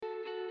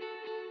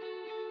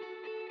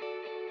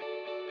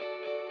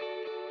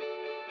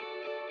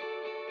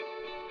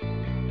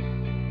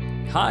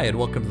Hi, and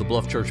welcome to the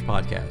Bluff Church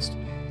Podcast.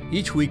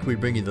 Each week we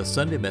bring you the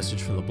Sunday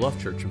message from the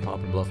Bluff Church in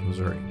Poplar Bluff,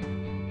 Missouri.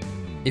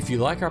 If you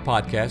like our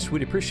podcast,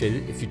 we'd appreciate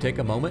it if you take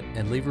a moment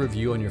and leave a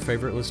review on your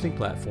favorite listening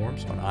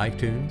platforms on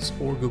iTunes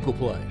or Google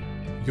Play.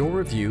 Your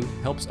review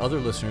helps other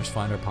listeners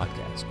find our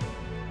podcast.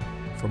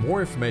 For more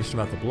information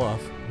about The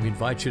Bluff, we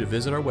invite you to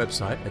visit our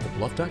website at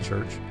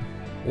thebluff.church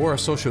or our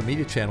social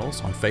media channels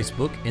on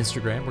Facebook,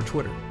 Instagram, or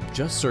Twitter.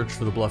 Just search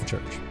for The Bluff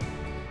Church.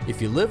 If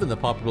you live in the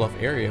Poplar Bluff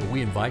area,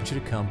 we invite you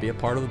to come be a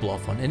part of The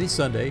Bluff on any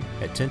Sunday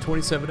at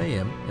 10:27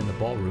 a.m. in the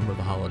ballroom of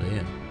the Holiday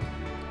Inn.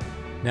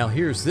 Now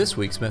here's this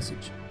week's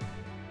message.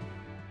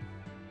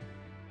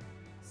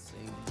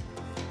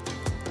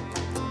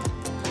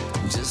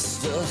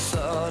 Just the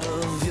thought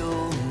of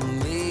your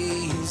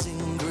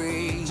amazing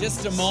grace.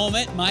 Just a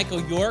moment,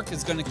 Michael York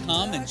is going to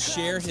come and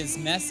share his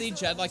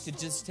message. I'd like to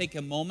just take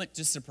a moment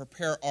just to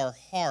prepare our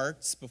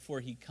hearts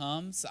before he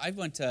comes. I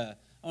want to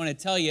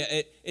tell you,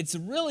 it's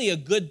really a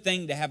good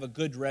thing to have a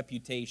good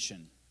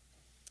reputation.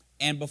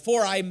 And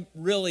before I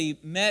really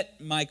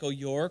met Michael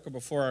York, or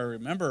before I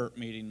remember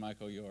meeting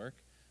Michael York,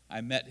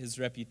 I met his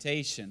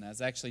reputation. I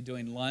was actually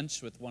doing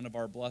lunch with one of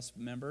our Bluff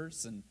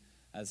members, and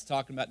I was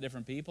talking about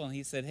different people, and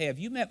he said, "Hey, have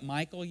you met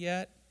Michael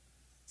yet?"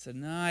 I said,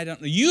 "No, I don't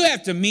know." "You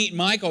have to meet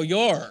Michael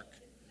York.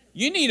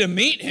 You need to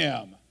meet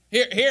him.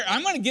 Here,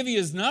 I'm going to give you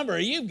his number.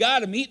 You've got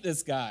to meet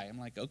this guy." I'm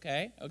like,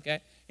 okay.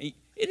 It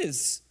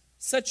is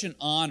such an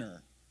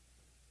honor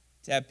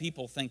to have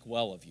people think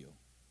well of you.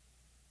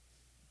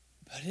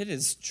 But it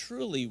is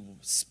truly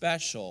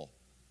special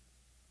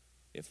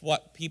if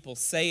what people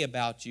say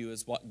about you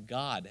is what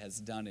God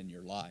has done in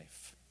your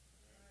life.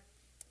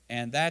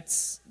 And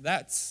that's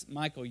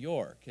Michael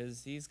York,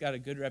 because he's got a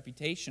good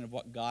reputation of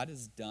what God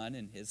has done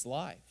in his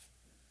life.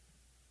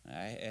 I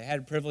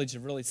had the privilege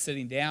of really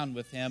sitting down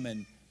with him,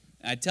 and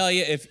I tell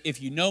you,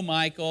 if you know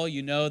Michael,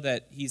 you know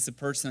that he's a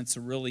person that's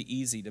really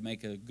easy to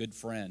make a good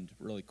friend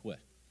really quick.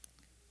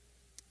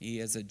 He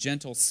has a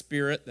gentle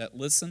spirit that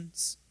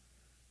listens.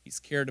 He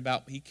cared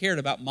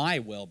about my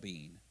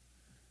well-being.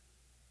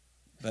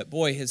 But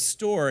boy, his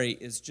story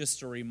is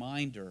just a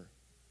reminder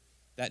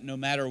that no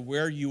matter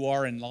where you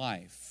are in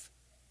life,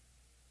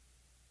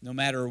 no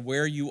matter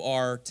where you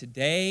are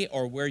today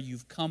or where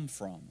you've come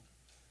from,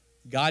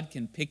 God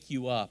can pick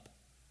you up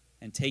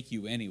and take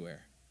you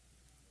anywhere.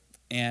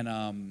 And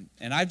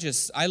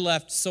I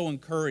left so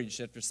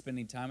encouraged after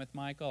spending time with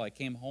Michael. I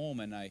came home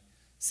and I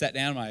sat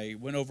down, I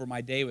went over my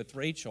day with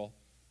Rachel.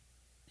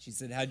 She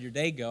said, "How'd your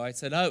day go?" I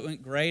said, "Oh, it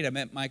went great. I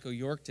met Michael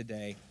York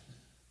today.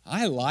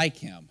 I like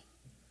him.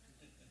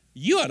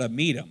 You ought to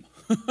meet him."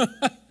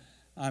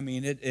 I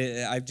mean,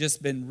 I've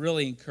just been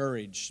really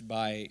encouraged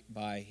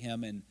by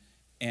him.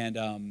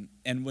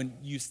 And when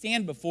you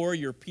stand before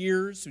your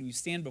peers, when you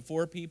stand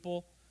before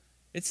people,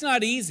 it's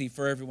not easy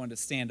for everyone to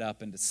stand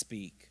up and to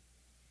speak.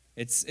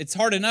 It's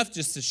hard enough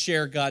just to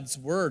share God's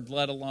word,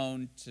 let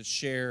alone to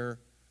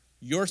share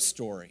your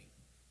story,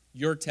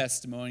 your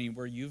testimony,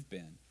 where you've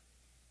been.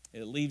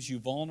 It leaves you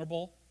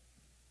vulnerable.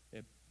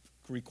 It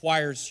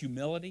requires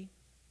humility,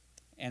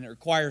 and it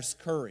requires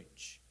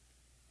courage.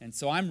 And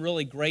so I'm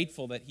really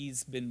grateful that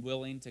he's been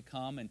willing to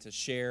come and to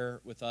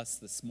share with us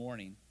this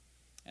morning.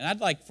 And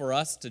I'd like for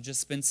us to just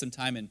spend some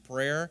time in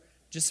prayer,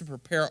 just to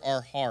prepare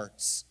our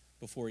hearts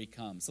before he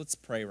comes. Let's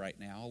pray right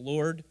now.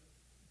 Lord,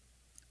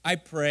 I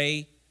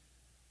pray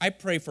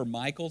for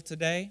Michael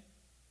today.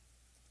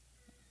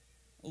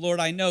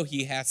 Lord, I know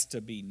he has to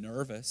be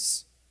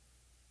nervous.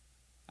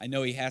 I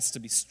know he has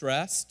to be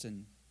stressed,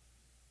 and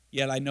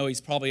yet I know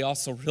he's probably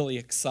also really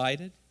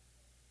excited.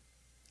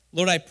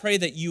 Lord, I pray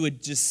that you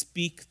would just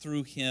speak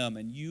through him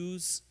and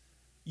use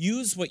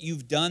what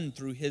you've done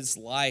through his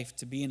life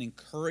to be an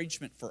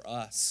encouragement for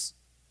us.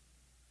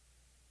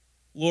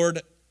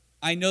 Lord,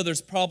 I know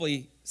there's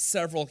probably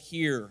several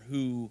here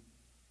who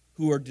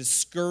are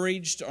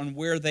discouraged on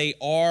where they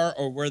are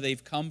or where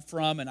they've come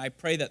from, and I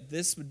pray that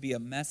this would be a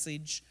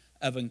message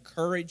of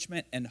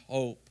encouragement and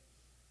hope,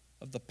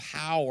 of the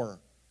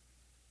power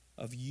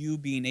of you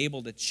being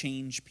able to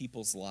change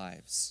people's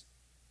lives.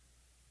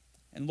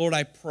 And Lord,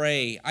 I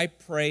pray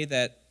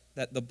that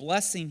the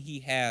blessing he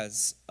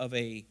has of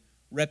a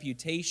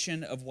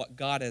reputation of what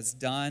God has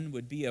done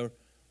would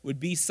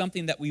be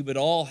something that we would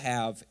all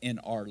have in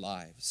our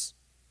lives.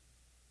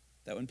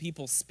 That when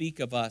people speak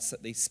of us,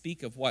 that they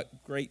speak of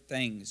what great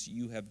things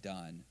you have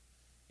done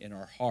in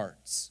our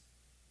hearts.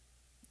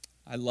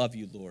 I love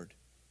you, Lord.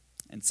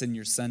 And it's in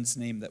your Son's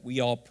name that we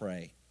all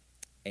pray.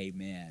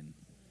 Amen.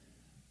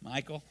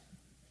 Michael?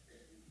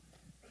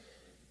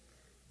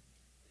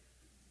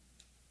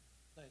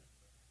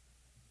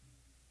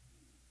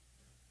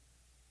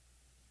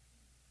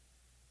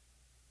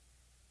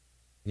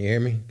 Can you hear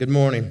me? Good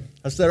morning.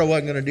 I said I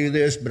wasn't going to do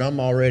this, but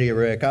I'm already a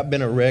wreck. I've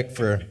been a wreck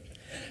for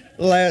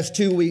the last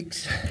 2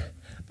 weeks,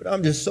 but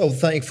I'm just so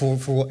thankful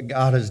for what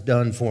God has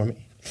done for me.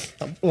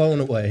 I'm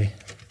blown away.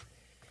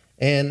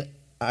 And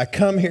I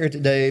come here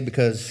today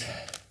because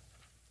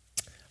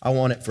I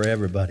want it for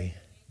everybody.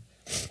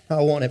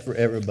 I want it for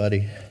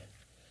everybody.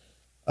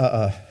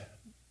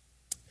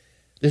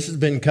 This has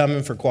been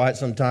coming for quite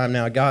some time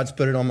now. God's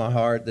put it on my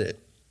heart that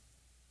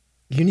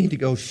you need to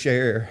go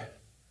share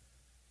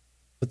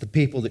with the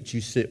people that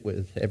you sit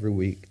with every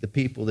week, the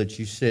people that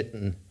you sit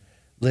in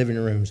living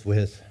rooms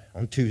with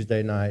on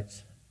Tuesday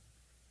nights.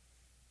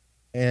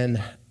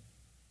 And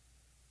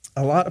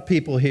a lot of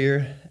people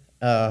here,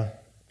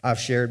 I've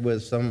shared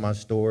with some of my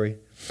story,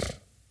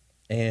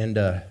 and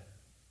I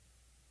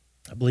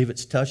believe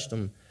it's touched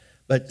them.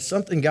 But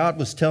something God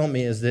was telling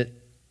me is that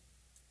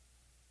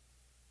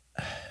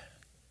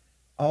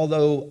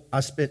although I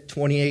spent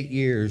 28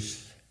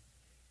 years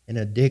in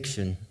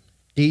addiction,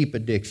 deep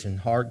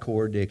addiction,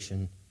 hardcore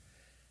addiction,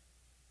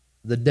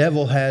 the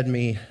devil had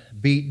me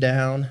beat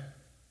down,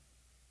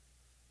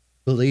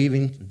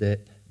 believing that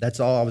that's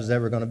all I was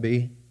ever going to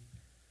be.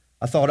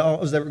 I thought all I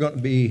was ever going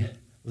to be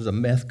was a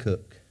meth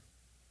cook.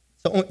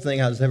 It's the only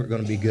thing I was ever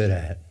going to be good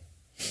at.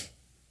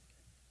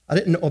 I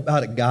didn't know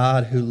about a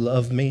God who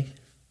loved me.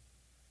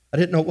 I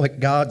didn't know what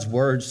God's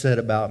word said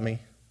about me.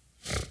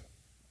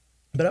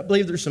 But I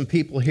believe there's some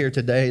people here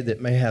today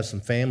that may have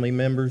some family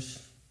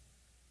members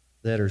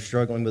that are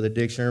struggling with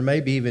addiction, or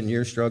maybe even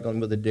you're struggling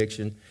with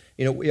addiction.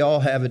 You know, we all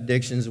have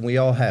addictions and we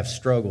all have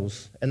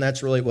struggles, and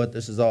that's really what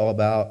this is all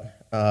about.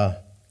 I'm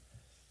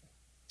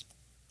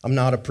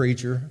not a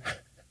preacher.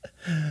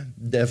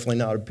 Definitely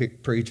not a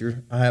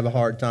preacher. I have a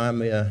hard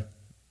time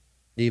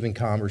even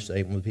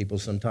conversating with people.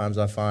 Sometimes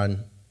I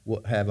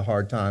have a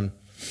hard time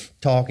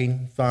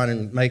talking,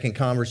 making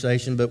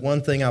conversation. But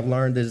one thing I've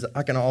learned is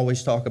I can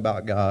always talk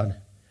about God.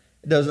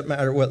 It doesn't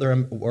matter whether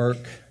I'm at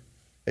work,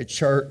 at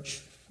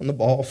church, on the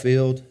ball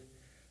field,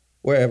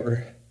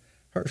 wherever.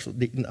 Herschel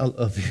Deaton, I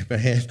love you,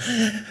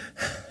 man.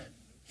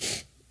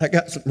 I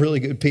got some really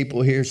good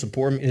people here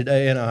supporting me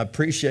today, and I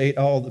appreciate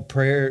all the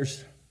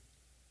prayers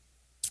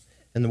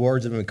and the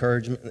words of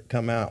encouragement that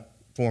come out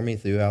for me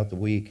throughout the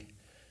week.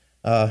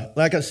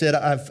 Like I said,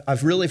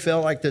 I've really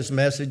felt like this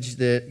message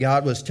that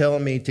God was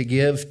telling me to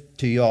give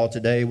to you all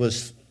today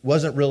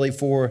wasn't really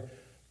for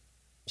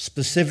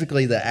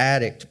specifically the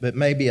addict, but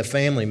maybe a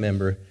family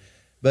member.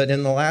 But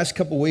in the last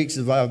couple of weeks,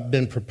 as I've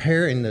been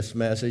preparing this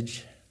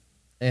message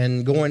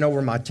and going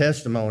over my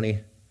testimony,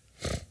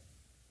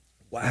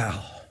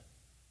 wow.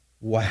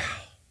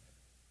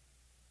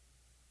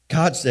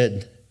 God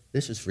said,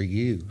 this is for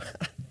you.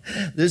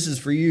 This is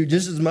for you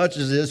just as much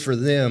as it is for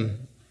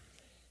them.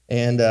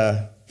 And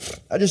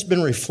I've just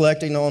been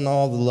reflecting on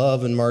all the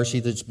love and mercy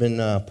that's been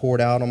poured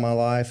out on my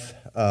life.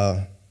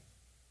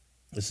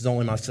 This is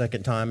only my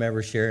second time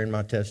ever sharing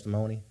my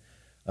testimony.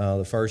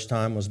 The first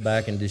time was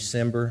back in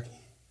December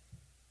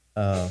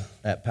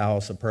at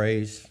Palace of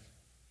Praise.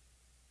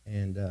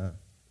 And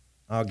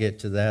I'll get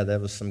to that.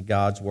 That was some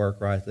God's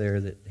work right there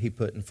that he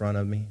put in front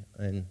of me.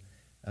 And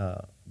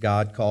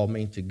God called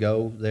me to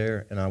go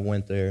there, and I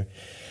went there.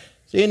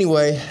 So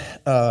anyway,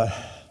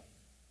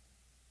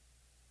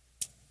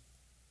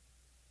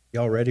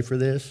 y'all ready for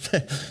this?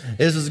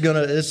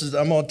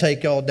 I'm gonna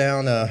take y'all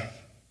down a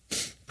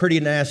pretty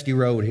nasty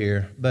road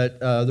here. But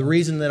the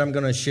reason that I'm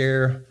gonna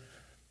share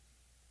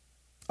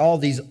all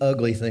these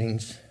ugly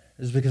things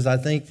is because I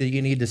think that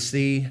you need to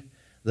see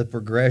the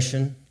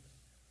progression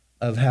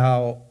of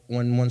how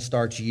when one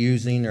starts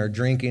using or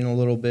drinking a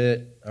little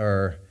bit,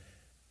 or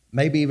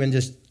maybe even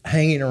just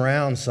hanging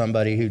around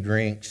somebody who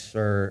drinks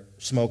or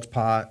smokes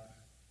pot,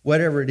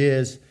 whatever it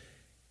is,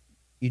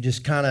 you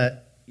just kind of,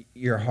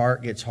 your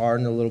heart gets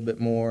hardened a little bit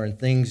more, and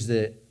things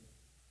that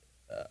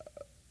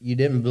you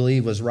didn't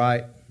believe was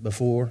right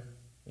before.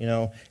 You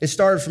know, it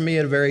started for me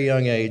at a very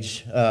young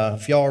age.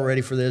 If y'all are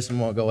ready for this, I'm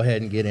going to go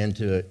ahead and get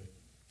into it.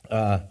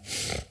 I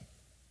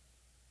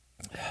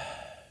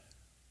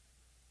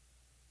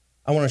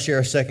want to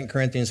share 2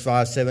 Corinthians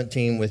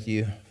 5:17 with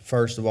you.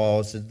 First of all,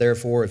 it says,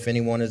 therefore, if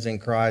anyone is in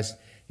Christ,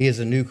 he is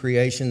a new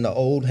creation. The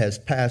old has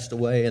passed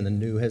away and the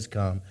new has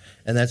come.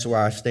 And that's where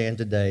I stand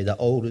today. The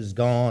old is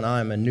gone.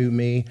 I am a new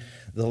me.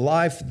 The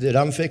life that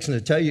I'm fixing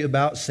to tell you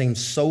about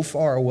seems so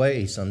far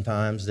away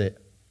sometimes that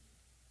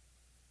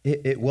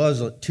it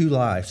was 2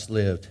 lives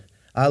lived.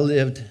 I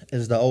lived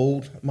as the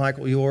old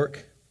Michael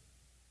York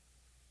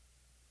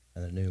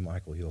and the new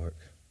Michael York.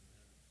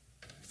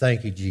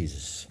 Thank you,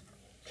 Jesus.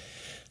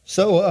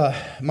 So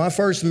my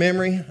first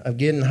memory of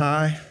getting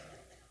high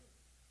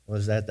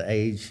was at the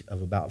age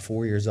of about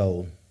 4 years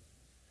old.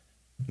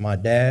 My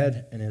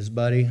dad and his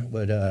buddy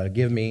would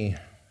give me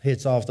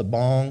hits off the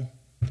bong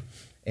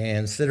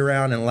and sit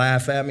around and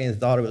laugh at me and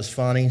thought it was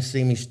funny,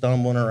 see me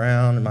stumbling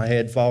around and my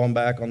head falling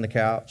back on the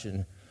couch.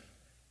 And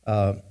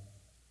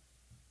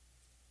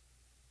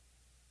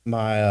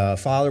my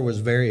father was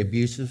very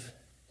abusive.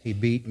 He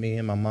beat me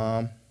and my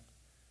mom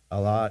a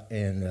lot,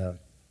 and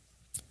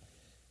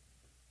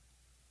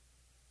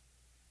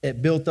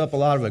it built up a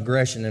lot of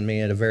aggression in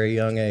me at a very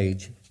young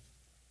age.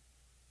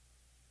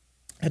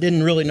 I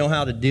didn't really know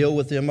how to deal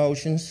with the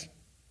emotions.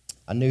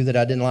 I knew that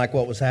I didn't like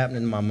what was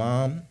happening to my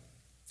mom,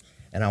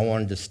 and I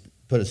wanted to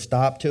put a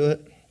stop to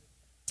it.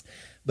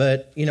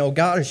 But, you know,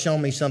 God has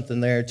shown me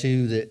something there,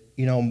 too, that,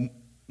 you know,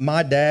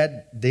 my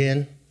dad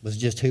then was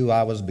just who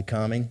I was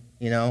becoming,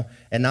 you know,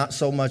 and not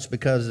so much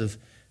because of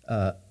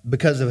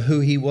because of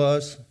who he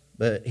was.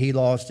 But he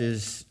lost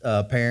his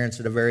parents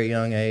at a very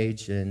young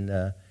age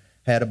and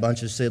had a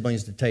bunch of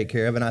siblings to take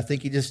care of. And I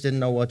think he just didn't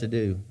know what to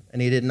do.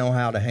 And he didn't know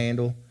how to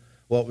handle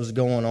what was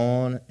going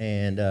on.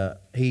 And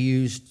he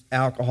used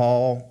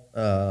alcohol,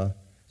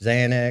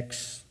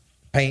 Xanax,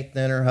 paint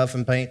thinner,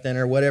 huffing paint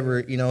thinner,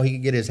 whatever, he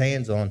could get his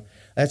hands on.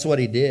 That's what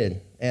he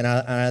did. And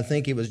I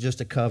think it was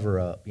just a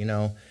cover-up,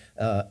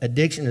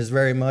 Addiction is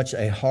very much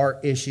a heart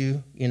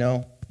issue, You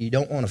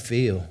don't want to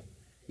feel.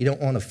 You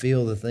don't want to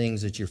feel the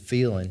things that you're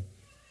feeling.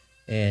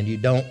 And you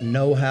don't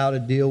know how to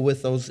deal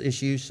with those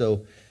issues.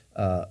 So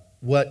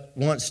what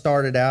once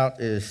started out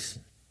as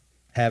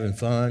having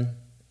fun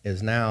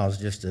is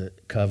just a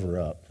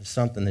cover-up. It's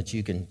something that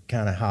you can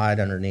kind of hide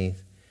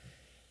underneath.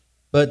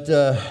 But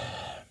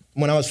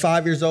when I was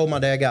 5 years old, my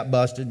dad got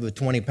busted with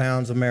 20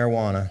 pounds of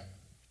marijuana.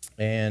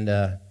 And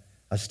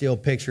I still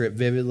picture it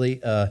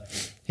vividly.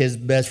 His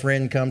best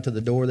friend come to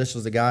the door. This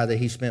was the guy that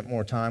he spent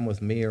more time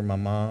with me or my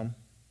mom.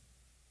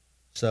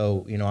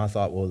 So, I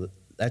thought, well,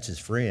 that's his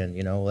friend,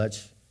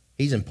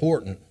 he's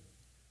important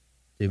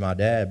to my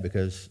dad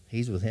because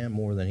he's with him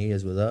more than he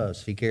is with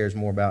us. He cares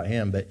more about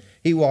him. But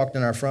he walked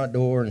in our front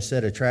door and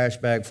set a trash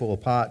bag full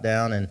of pot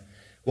down and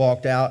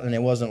walked out, and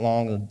it wasn't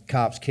long, the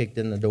cops kicked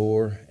in the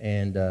door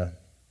and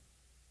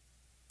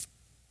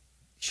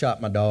shot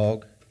my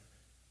dog.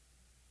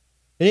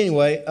 But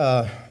anyway,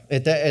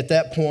 at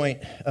that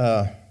point,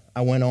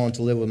 I went on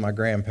to live with my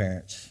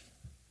grandparents.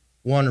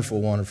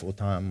 Wonderful, wonderful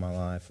time in my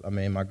life. I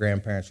mean, my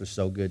grandparents were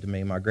so good to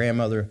me. My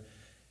grandmother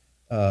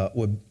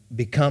would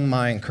become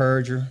my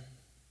encourager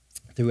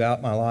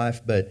throughout my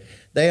life, but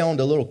they owned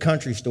a little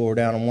country store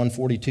down on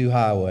 142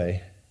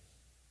 Highway,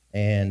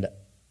 and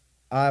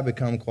I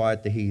become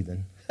quite the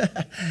heathen.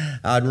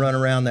 I'd run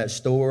around that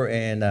store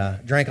and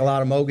drank a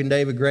lot of Mogan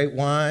David grape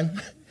wine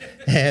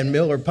and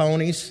Miller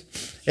ponies.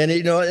 And,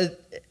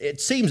 it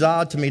seems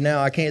odd to me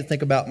now. I can't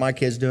think about my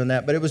kids doing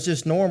that, but it was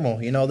just normal.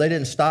 They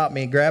didn't stop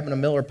me. Grabbing a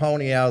Miller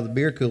pony out of the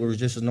beer cooler was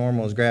just as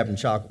normal as grabbing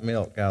chocolate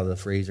milk out of the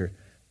freezer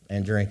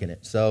and drinking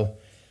it. So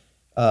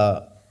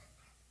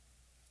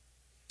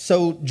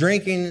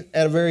drinking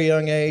at a very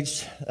young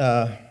age,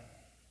 of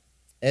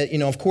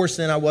course,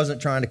 then I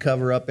wasn't trying to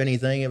cover up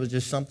anything. It was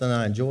just something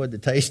I enjoyed the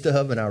taste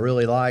of and I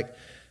really liked.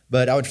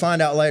 But I would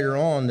find out later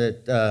on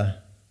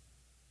that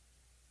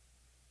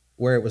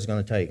where it was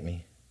going to take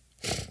me.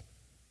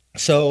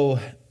 So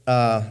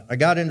I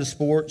got into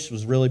sports,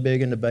 was really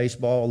big into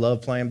baseball,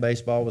 loved playing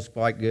baseball, was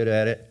quite good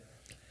at it.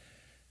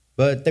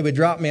 But they would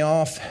drop me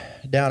off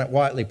down at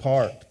Whiteley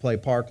Park to play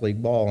Park League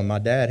ball, and my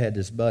dad had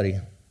this buddy.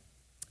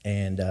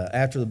 And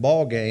after the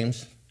ball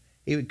games,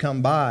 he would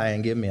come by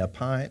and give me a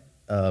pint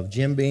of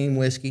Jim Beam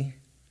whiskey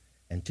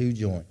and 2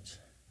 joints.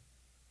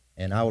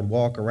 And I would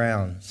walk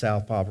around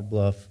South Poplar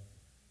Bluff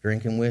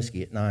drinking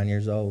whiskey at 9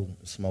 years old,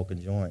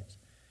 smoking joints.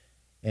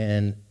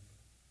 And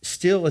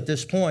still at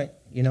this point,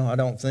 I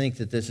don't think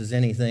that this is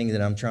anything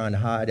that I'm trying to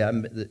hide.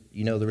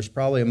 There was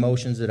probably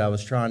emotions that I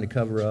was trying to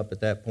cover up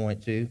at that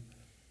point too.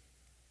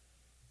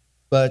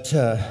 But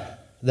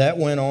that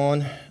went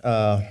on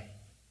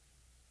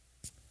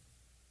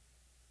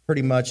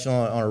pretty much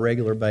on a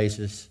regular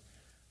basis.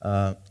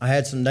 I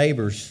had some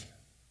neighbors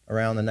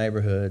around the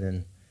neighborhood,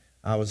 and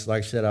I was,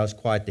 like I said, I was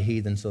quite the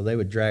heathen, so they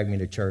would drag me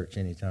to church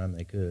anytime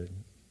they could.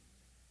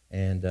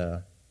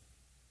 And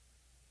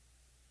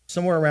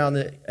somewhere around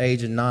the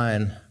age of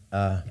 9,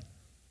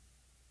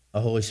 the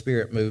Holy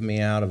Spirit moved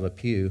me out of a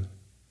pew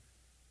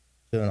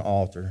to an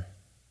altar,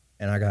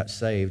 and I got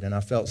saved, and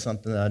I felt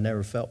something that I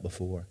never felt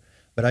before.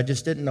 But I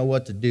just didn't know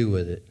what to do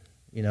with it,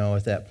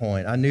 at that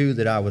point. I knew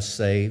that I was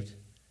saved.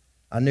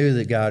 I knew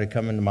that God had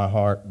come into my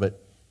heart, but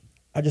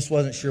I just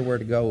wasn't sure where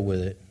to go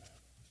with it.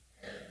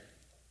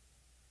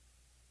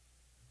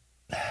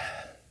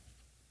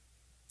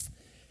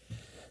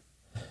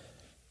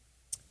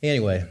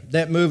 Anyway,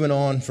 that moving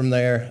on from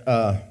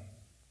there,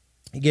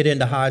 get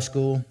into high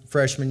school,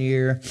 freshman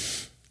year.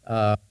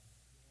 Going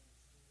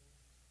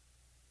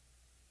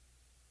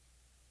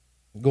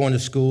to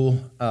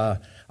school. I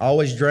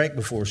always drank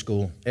before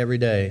school, every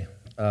day.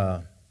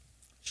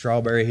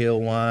 Strawberry Hill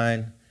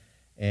wine.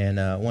 And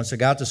once I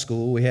got to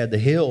school, we had the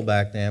hill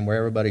back then where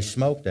everybody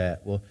smoked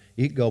at. Well,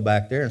 you could go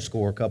back there and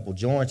score a couple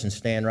joints and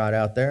stand right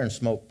out there and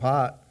smoke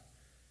pot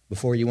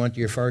before you went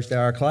to your first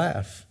hour of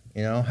class.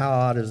 How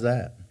odd is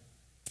that?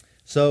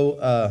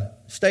 So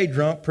stayed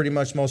drunk pretty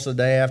much most of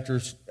the day after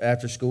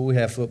school. We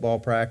had football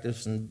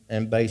practice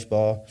and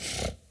baseball.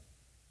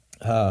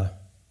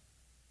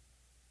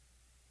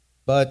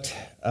 But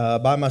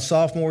by my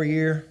sophomore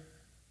year,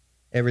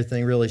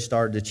 everything really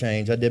started to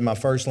change. I did my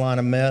first line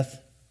of meth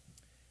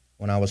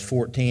when I was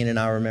 14, and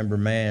I remember,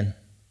 man,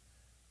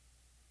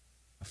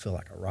 I feel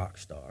like a rock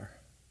star.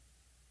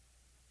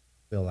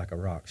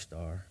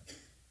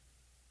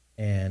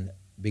 And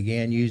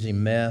began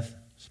using meth,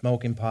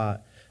 smoking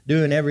pot,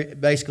 doing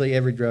basically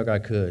every drug I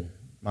could.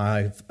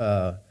 My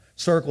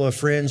circle of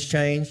friends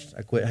changed.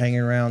 I quit hanging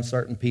around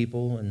certain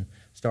people and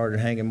started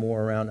hanging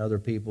more around other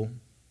people.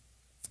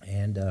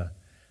 And I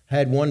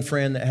had one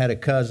friend that had a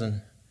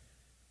cousin.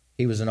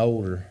 He was an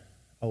older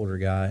older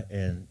guy,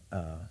 and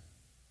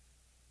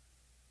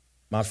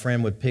my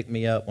friend would pick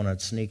me up when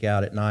I'd sneak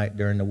out at night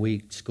during the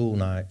week, school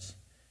nights,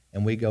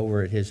 and we'd go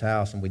over at his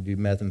house and we'd do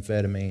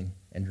methamphetamine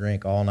and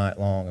drink all night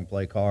long and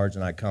play cards,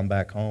 and I'd come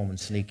back home and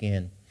sneak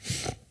in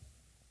to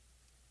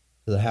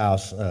the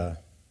house.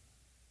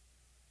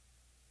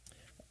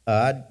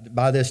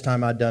 By this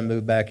time, I'd done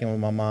moved back in with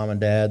my mom and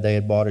dad. They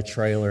had bought a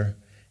trailer,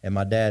 and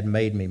my dad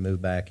made me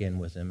move back in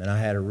with him, and I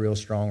had a real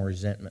strong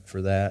resentment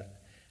for that.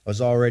 I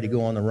was already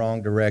going the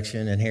wrong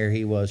direction, and here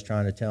he was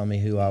trying to tell me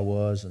who I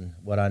was and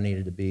what I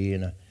needed to be,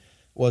 and I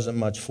wasn't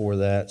much for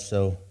that.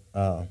 So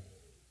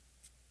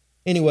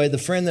anyway, the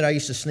friend that I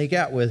used to sneak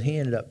out with, he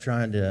ended up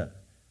trying to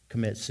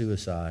commit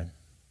suicide.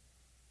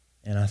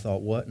 And I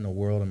thought, what in the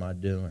world am I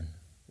doing?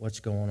 What's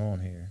going on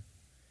here?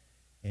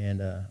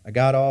 And I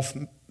got off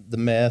the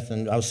meth,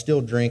 and I was still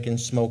drinking,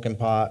 smoking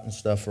pot and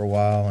stuff for a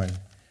while, and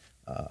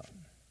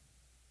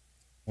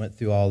went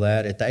through all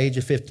that. At the age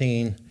of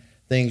 15,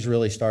 things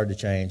really started to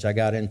change. I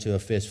got into a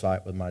fist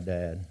fight with my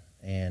dad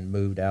and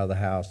moved out of the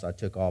house. I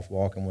took off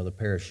walking with a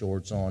pair of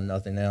shorts on,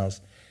 nothing else.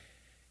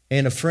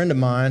 And a friend of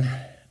mine,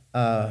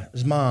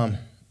 his mom,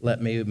 let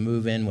me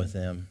move in with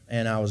them,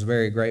 and I was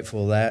very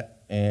grateful for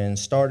that. And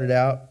started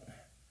out,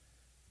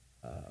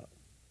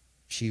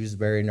 she was a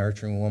very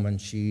nurturing woman.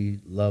 She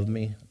loved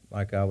me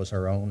like I was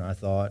her own, I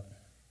thought.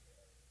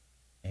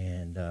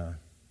 And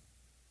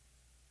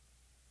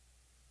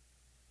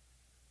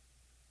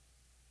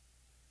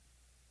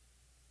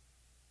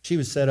she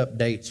would set up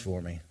dates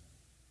for me.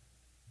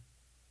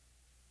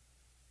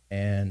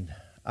 And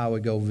I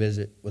would go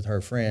visit with her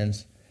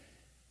friends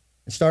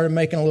and started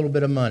making a little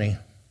bit of money.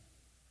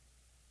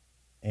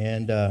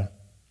 And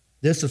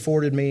this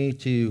afforded me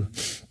to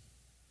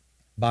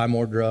buy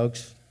more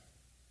drugs,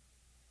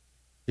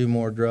 do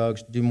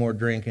more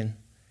drinking.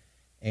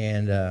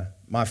 And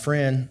my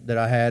friend that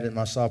I had in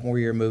my sophomore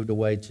year moved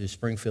away to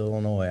Springfield,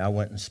 Illinois. I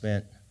went and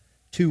spent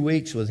 2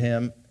 weeks with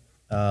him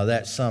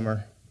that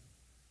summer.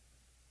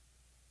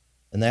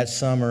 And that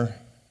summer,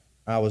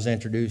 I was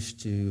introduced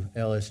to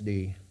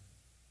LSD,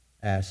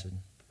 acid.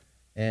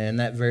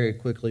 And that very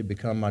quickly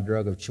became my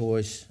drug of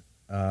choice.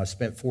 I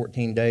spent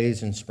 14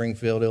 days in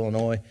Springfield,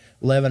 Illinois.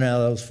 11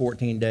 out of those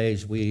 14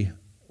 days, we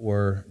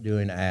were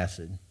doing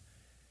acid.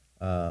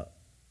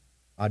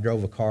 I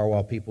drove a car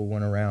while people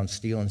went around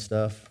stealing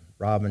stuff,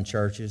 robbing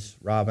churches,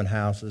 robbing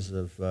houses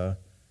of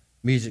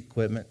music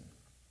equipment.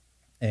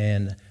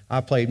 And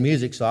I played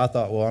music, so I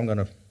thought, well, I'm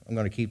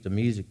gonna keep the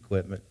music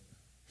equipment.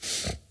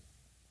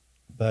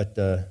 But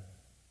try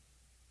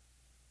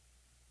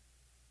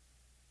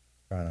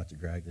not to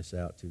drag this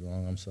out too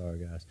long. I'm sorry,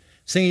 guys.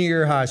 Senior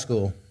year of high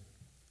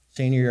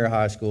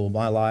school,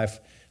 my life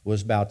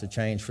was about to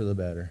change for the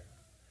better.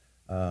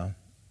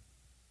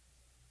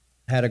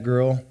 Had a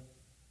girl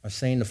I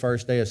seen the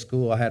first day of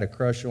school. I had a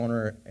crush on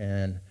her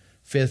in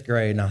 5th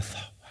grade, and I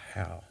thought,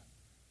 wow,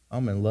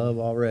 I'm in love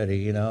already,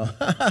 you know.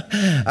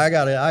 I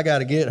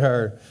gotta get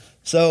her.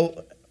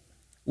 So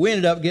we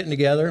ended up getting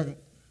together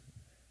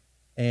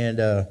and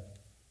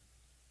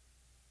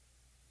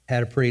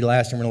had a pretty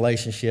lasting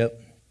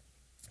relationship.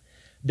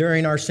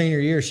 During our senior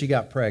year, she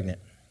got pregnant.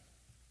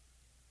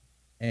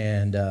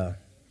 And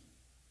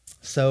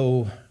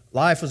so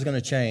life was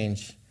going to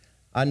change.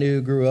 I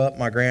knew, grew up,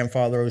 my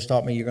grandfather always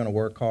taught me, you're going to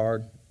work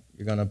hard.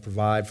 You're going to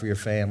provide for your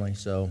family.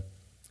 So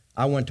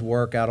I went to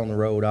work out on the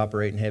road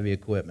operating heavy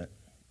equipment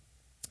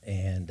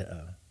and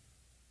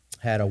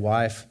had a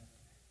wife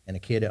and a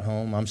kid at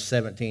home. I'm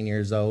 17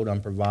 years old.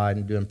 I'm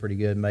providing, doing pretty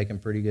good, making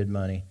pretty good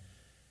money.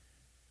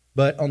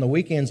 But on the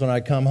weekends when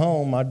I'd come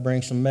home, I'd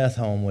bring some meth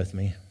home with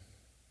me.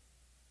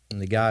 And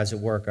the guys at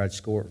work, I'd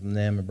score it from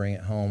them and bring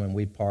it home, and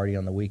we'd party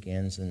on the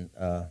weekends. And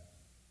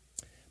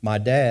my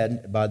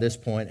dad, by this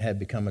point, had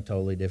become a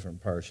totally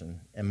different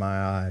person in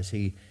my eyes.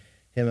 Him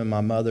and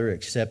my mother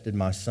accepted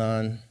my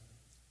son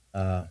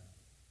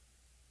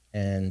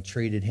and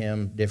treated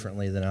him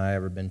differently than I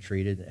ever been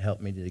treated. It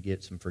helped me to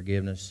get some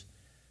forgiveness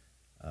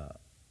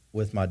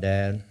with my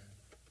dad.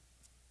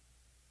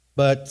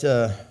 But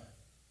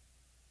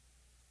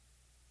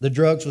the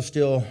drugs were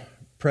still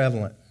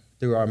prevalent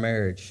through our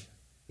marriage.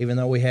 Even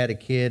though we had a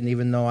kid, and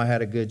even though I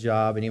had a good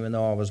job, and even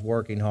though I was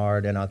working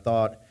hard, and I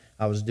thought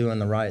I was doing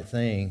the right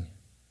thing,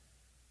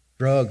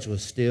 drugs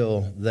was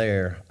still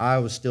there. I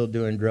was still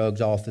doing drugs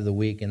all through the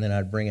week, and then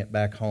I'd bring it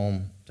back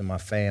home to my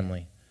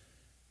family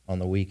on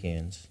the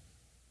weekends.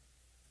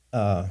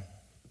 When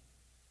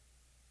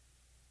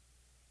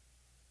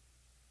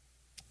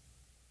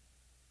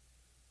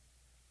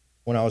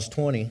I was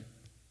 20,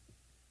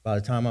 by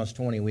the time I was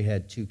 20, we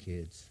had 2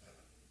 kids.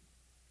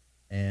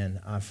 And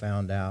I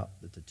found out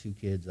that the 2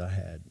 kids I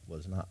had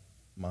was not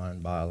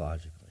mine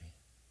biologically.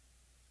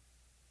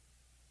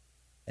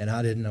 And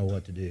I didn't know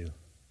what to do.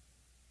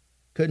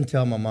 Couldn't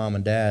tell my mom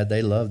and dad.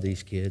 They loved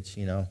these kids,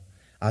 you know.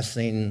 I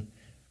seen,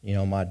 you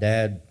know, my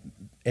dad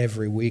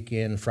every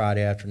weekend,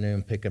 Friday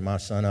afternoon, picking my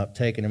son up,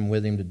 taking him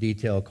with him to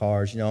detail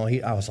cars. You know,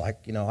 I was like,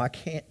 you know, I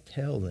can't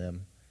tell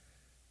them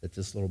that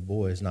this little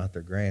boy is not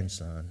their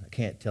grandson. I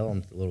can't tell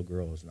them that the little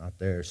girl is not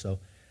theirs. So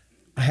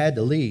I had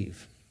to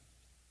leave.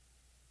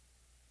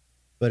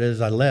 But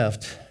as I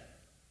left,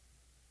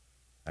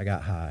 I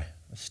got high.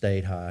 I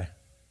stayed high.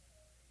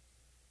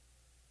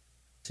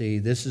 See,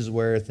 this is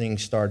where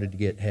things started to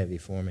get heavy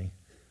for me.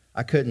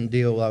 I couldn't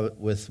deal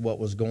with what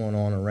was going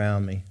on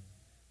around me.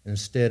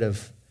 Instead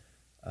of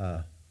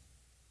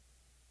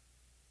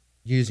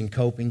using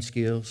coping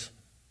skills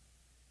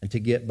and to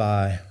get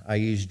by, I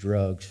used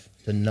drugs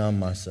to numb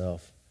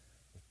myself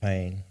with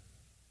pain.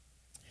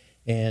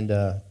 And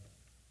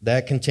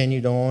that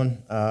continued on.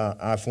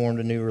 I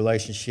formed a new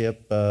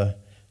relationship.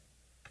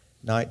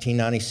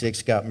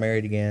 1996, got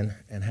married again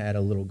and had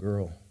a little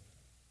girl.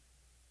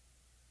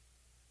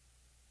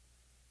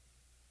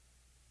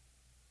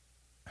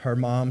 Her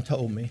mom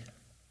told me,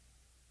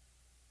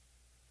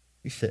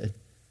 she said,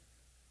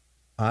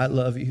 I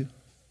love you.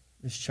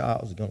 This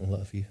child's going to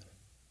love you.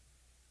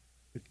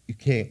 You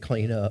can't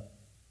clean up.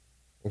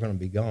 We're going to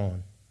be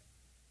gone.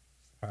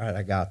 All right,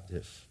 I got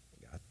this.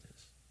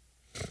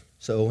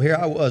 So here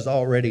I was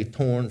already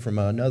torn from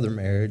another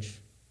marriage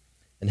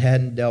and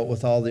hadn't dealt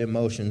with all the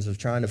emotions of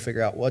trying to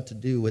figure out what to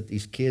do with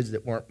these kids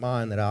that weren't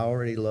mine that I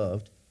already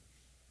loved.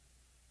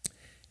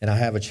 And I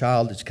have a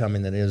child that's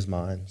coming that is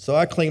mine. So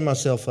I cleaned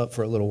myself up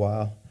for a little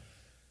while.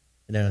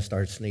 And then I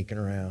started sneaking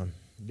around,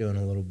 doing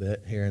a little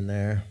bit here and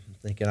there,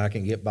 thinking I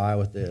can get by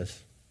with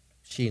this.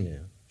 She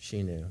knew.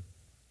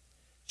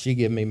 She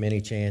gave me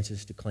many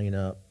chances to clean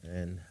up.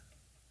 And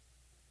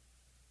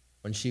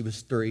when she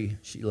was 3,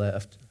 she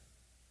left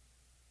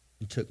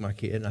and took my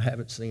kid. And I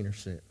haven't seen her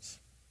since.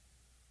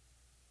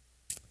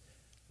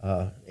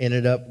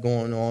 Ended up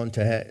going on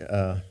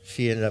to,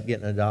 she ended up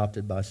getting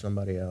adopted by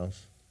somebody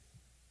else.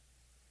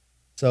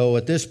 So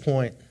at this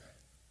point,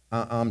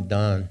 I'm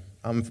done.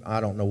 I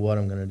don't know what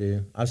I'm going to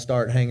do. I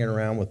start hanging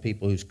around with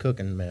people who's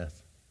cooking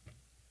meth.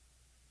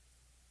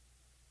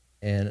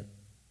 And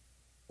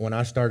when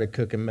I started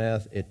cooking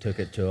meth, it took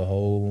it to a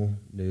whole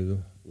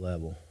new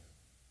level.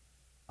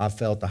 I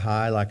felt the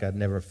high like I'd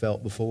never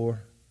felt before.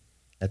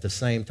 At the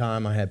same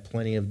time, I had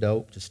plenty of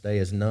dope to stay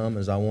as numb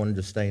as I wanted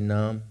to stay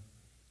numb.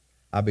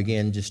 I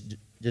began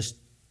just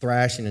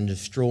thrashing and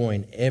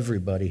destroying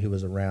everybody who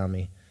was around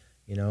me.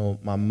 You know,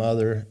 my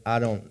mother,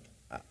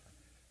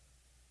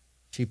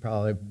 she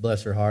probably,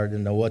 bless her heart,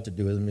 didn't know what to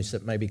do with me,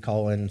 except maybe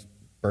call in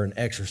for an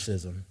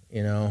exorcism,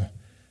 you know.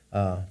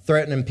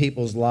 Threatening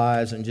people's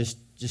lives and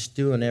just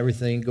doing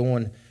everything,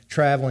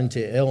 traveling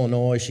to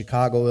Illinois,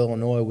 Chicago,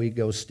 Illinois. We'd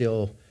go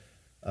steal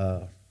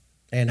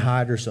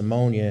anhydrous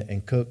ammonia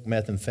and cook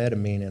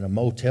methamphetamine in a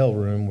motel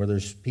room where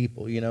there's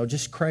people, you know,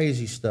 just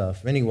crazy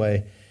stuff.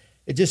 Anyway,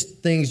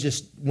 things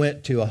just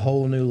went to a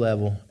whole new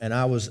level, and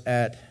I was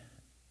at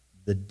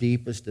the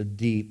deepest of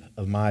deep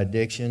of my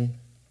addiction.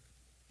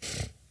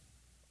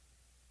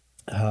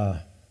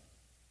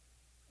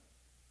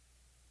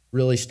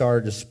 Really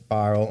started to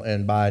spiral,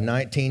 and by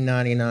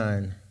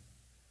 1999,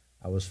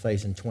 I was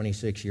facing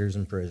 26 years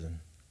in prison.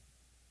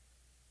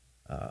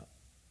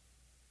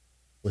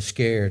 Was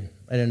scared.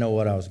 I didn't know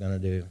what I was going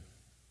to do,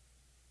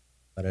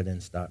 but I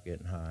didn't stop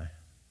getting high.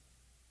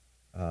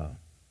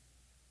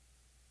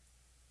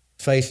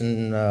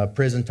 Facing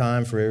prison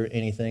time for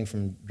anything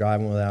from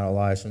driving without a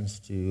license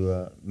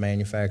to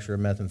manufacture of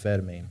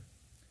methamphetamine.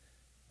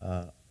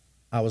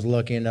 I was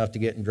lucky enough to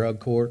get in drug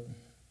court.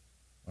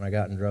 When I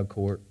got in drug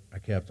court, I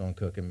kept on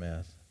cooking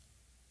meth.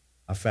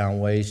 I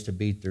found ways to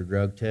beat their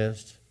drug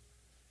test.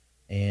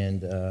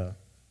 And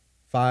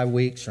 5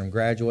 weeks from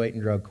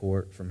graduating drug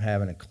court, from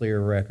having a clear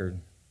record,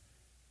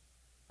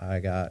 I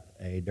got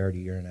a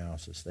dirty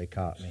urinalysis. They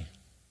caught me.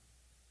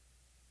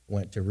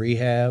 Went to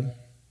rehab.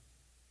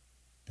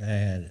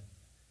 And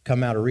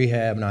come out of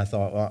rehab, and I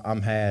thought, well,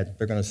 I'm had.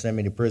 They're going to send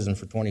me to prison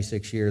for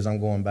 26 years. I'm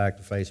going back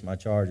to face my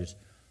charges.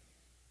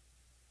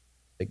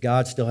 But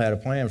God still had a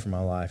plan for my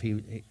life.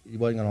 He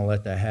wasn't going to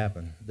let that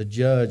happen. The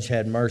judge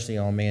had mercy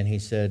on me, and he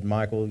said,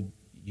 Michael,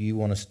 you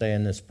want to stay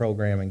in this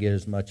program and get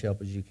as much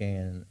help as you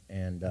can,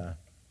 and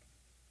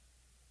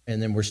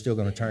then we're still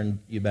going to turn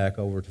you back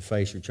over to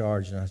face your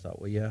charge. And I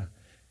thought, well, yeah,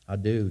 I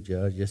do,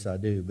 Judge. Yes, I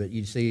do. But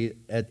you see,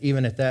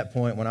 even at that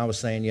point, when I was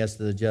saying yes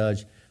to the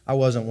judge, I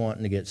wasn't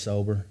wanting to get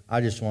sober. I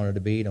just wanted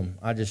to beat him.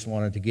 I just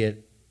wanted to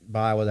get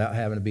by without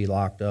having to be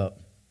locked up.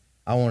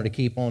 I wanted to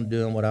keep on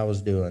doing what I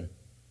was doing.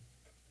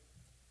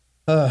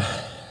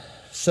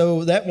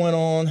 So that went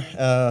on.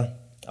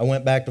 I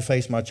went back to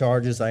face my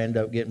charges. I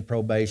ended up getting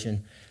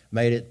probation.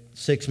 Made it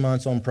 6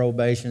 months on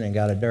probation and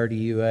got a dirty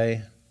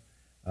UA.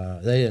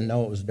 They didn't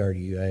know it was dirty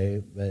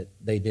UA, but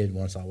they did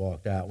once I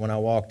walked out. When I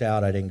walked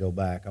out, I didn't go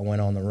back. I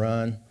went on the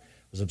run.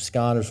 Was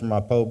absconded from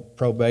my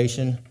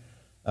probation.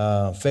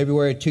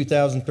 February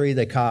 2003,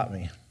 they caught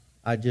me.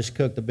 I just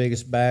cooked the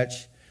biggest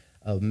batch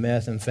of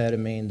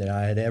methamphetamine that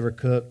I had ever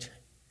cooked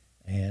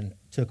and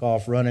took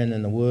off running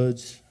in the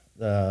woods.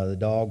 The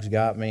dogs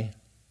got me.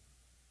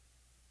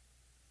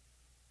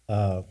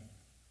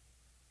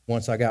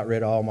 Once I got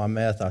rid of all my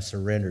meth, I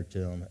surrendered to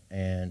them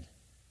and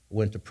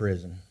went to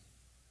prison.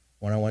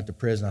 When I went to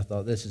prison, I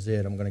thought, this is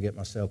it. I'm going to get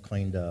myself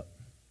cleaned up.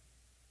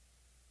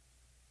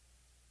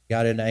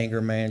 Got into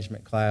anger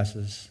management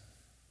classes,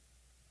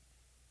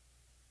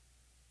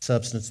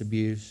 substance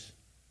abuse,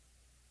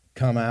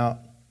 come out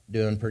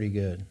doing pretty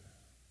good.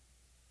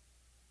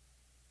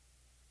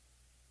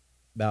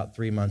 About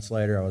 3 months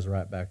later, I was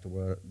right back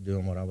to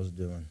doing what I was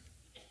doing.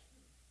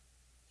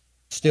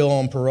 Still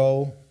on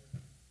parole,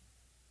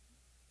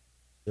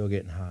 still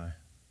getting high.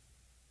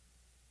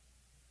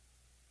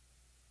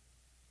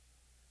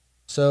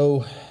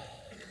 So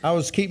I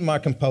was keeping my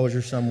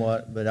composure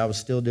somewhat, but I was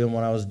still doing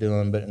what I was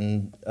doing. But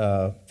in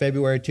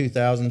February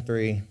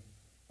 2003,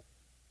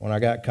 when I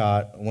got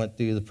caught, I went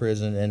through the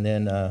prison, and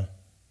then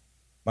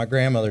my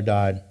grandmother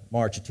died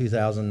March of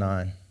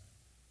 2009.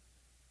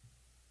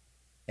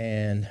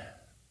 And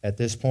at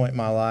this point in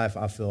my life,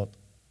 I felt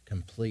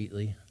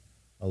completely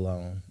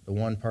alone. The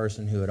one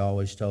person who had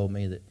always told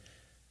me that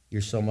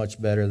you're so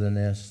much better than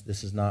this.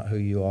 This is not who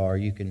you are.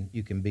 You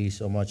can be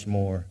so much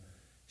more.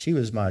 She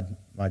was my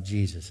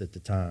Jesus at the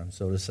time,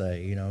 so to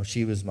say. You know,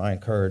 she was my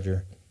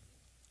encourager.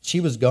 She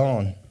was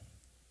gone,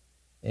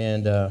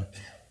 and I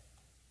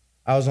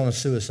was on a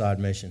suicide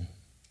mission.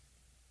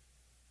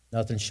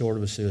 Nothing short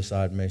of a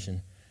suicide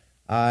mission.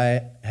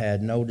 I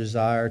had no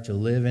desire to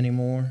live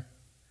anymore.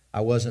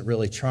 I wasn't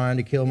really trying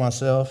to kill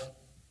myself.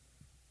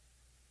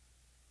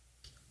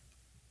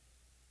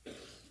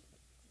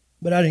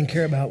 But I didn't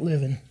care about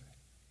living.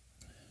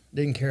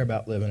 Didn't care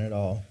about living at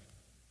all.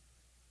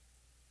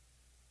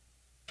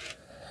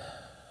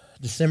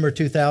 December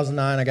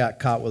 2009, I got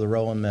caught with a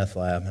rolling meth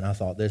lab, and I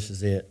thought, this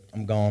is it.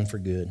 I'm gone for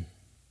good.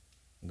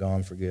 I'm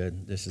gone for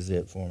good. This is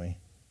it for me.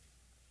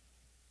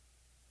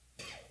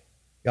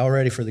 Y'all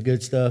ready for the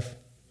good stuff?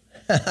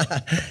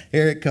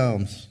 Here it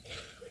comes.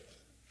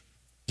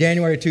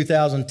 January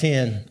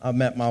 2010, I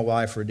met my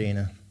wife,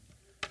 Radina.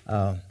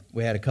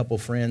 We had a couple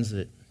friends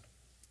that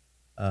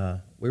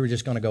we were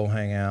just going to go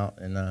hang out,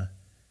 and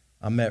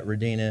I met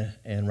Radina,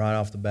 and right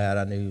off the bat,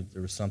 I knew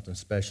there was something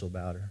special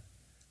about her.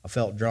 I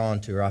felt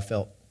drawn to her. I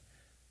felt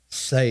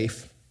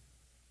safe,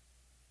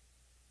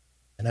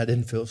 and I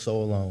didn't feel so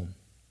alone.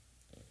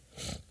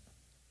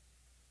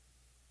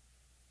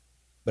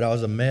 But I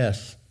was a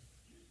mess,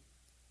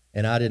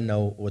 and I didn't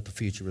know what the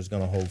future was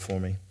going to hold for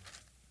me.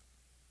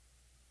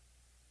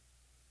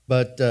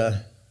 But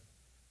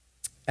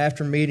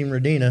after meeting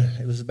Radina,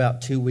 it was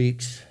about 2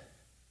 weeks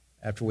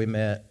after we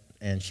met,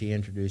 and she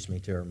introduced me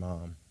to her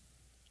mom.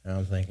 And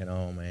I'm thinking,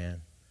 oh,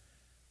 man,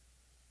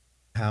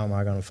 how am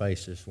I going to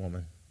face this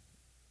woman?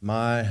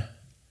 My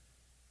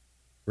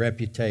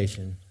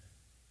reputation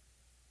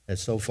has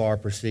so far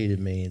preceded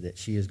me that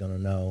she is going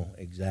to know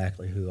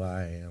exactly who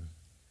I am.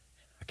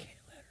 I can't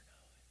let her know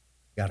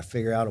it. Got to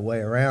figure out a way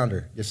around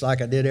her, just like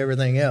I did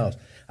everything else.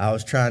 I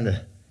was trying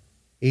to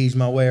ease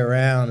my way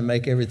around and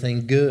make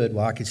everything good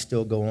while I could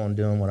still go on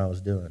doing what I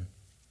was doing.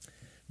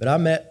 But I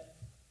met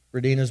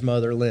Radina's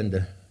mother,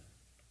 Linda,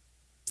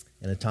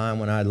 in a time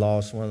when I had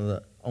lost one of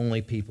the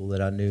only people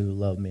that I knew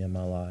loved me in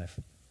my life.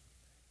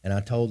 And I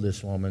told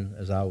this woman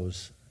as I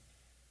was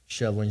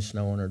shoveling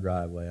snow in her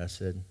driveway, I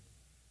said,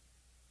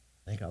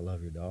 I think I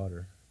love your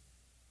daughter,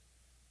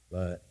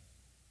 but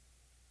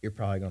you're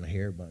probably going to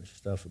hear a bunch of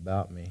stuff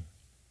about me.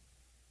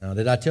 Now,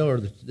 did I tell her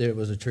that it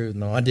was the truth?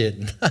 No, I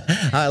didn't.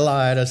 I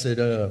lied. I said,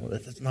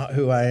 that's not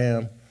who I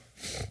am.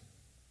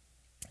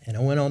 And I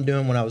went on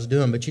doing what I was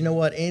doing. But you know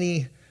what?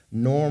 Any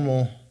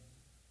normal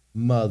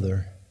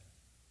mother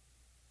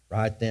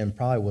right then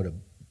probably would have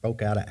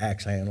broke out an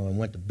axe handle and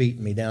went to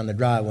beating me down the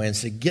driveway and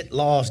said, get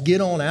lost, get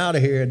on out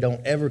of here, and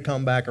don't ever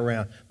come back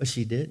around. But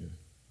she didn't.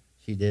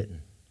 She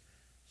didn't.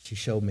 She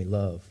showed me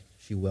love.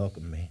 She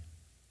welcomed me.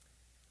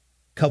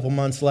 A couple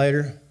months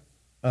later,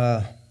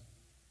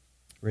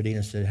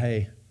 Radina said,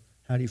 hey,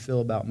 how do you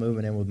feel about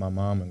moving in with my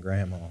mom and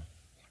grandma?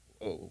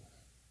 Oh,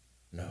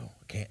 no,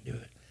 I can't do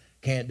it.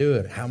 Can't do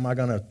it. How am I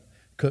going to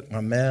cook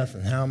my meth,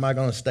 and how am I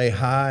going to stay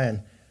high?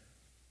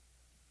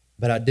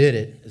 But I did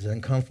it, as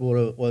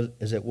uncomfortable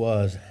as it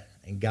was,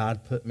 and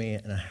God put me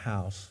in a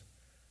house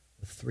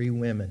with 3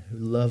 women who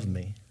loved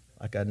me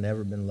like I'd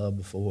never been loved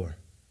before.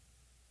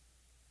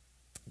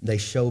 They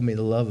showed me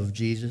the love of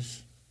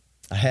Jesus.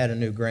 I had a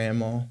new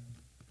grandma.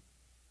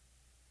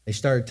 They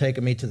started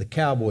taking me to the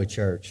cowboy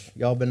church.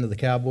 Y'all been to the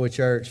cowboy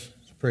church?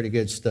 It's pretty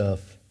good stuff.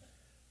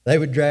 They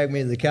would drag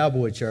me to the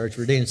cowboy church.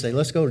 Radina would say,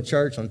 let's go to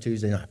church on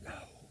Tuesday night.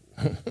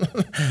 No.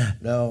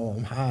 No,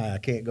 I'm high. I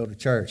can't go to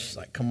church. She's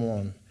like, come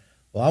on.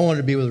 Well, I wanted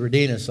to be with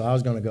Radina, so I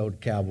was going to go to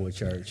cowboy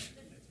church.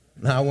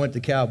 And I went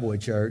to cowboy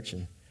church,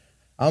 and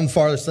I'm the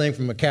farthest thing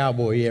from a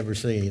cowboy you ever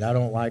seen. I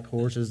don't like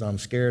horses. I'm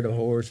scared of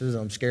horses.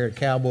 I'm scared of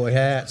cowboy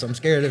hats. I'm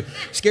scared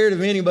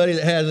of anybody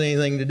that has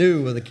anything to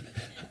do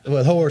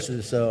with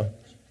horses.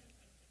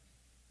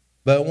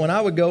 But when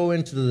I would go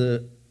into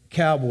the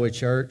cowboy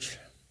church,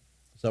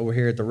 so we're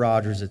here at the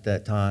Rogers at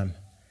that time,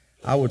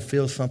 I would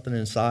feel something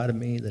inside of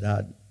me that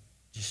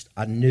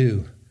I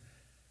knew.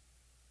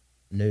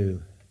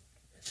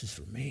 This is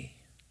for me.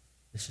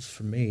 This is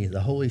for me.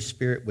 The Holy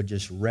Spirit would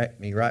just wreck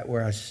me right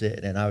where I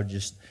sit,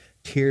 and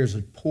tears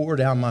would pour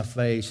down my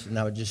face, and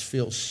I would just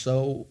feel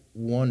so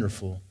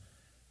wonderful.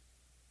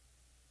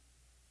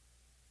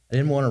 I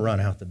didn't want to run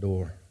out the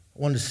door. I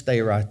wanted to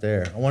stay right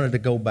there. I wanted to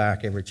go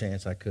back every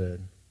chance I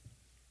could.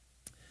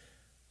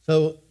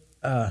 So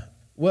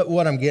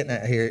what I'm getting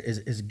at here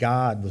is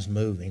God was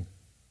moving.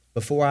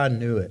 Before I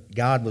knew it,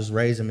 God was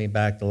raising me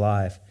back to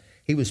life.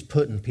 He was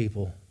putting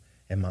people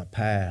in my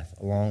path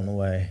along the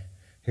way.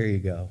 Here you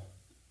go.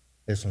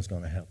 This one's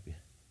going to help you.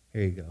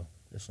 Here you go.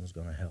 This one's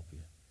going to help you.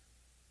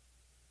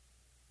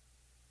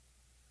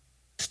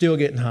 Still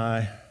getting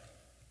high.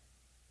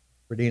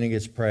 Radina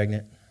gets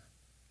pregnant.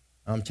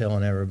 I'm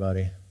telling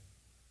everybody,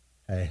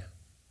 hey,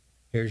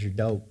 here's your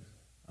dope.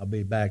 I'll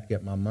be back to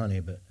get my money,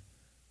 but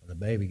when the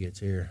baby gets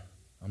here,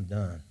 I'm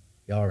done.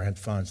 Y'all have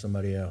to find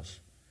somebody else.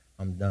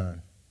 I'm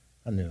done.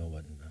 I knew I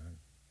wasn't done.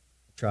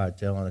 I tried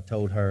telling. I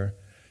told her.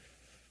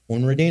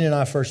 When Radina and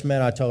I first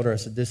met, I told her, I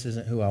said, this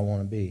isn't who I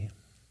want to be.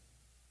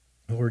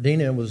 Well,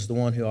 Radina was the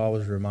one who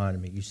always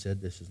reminded me, you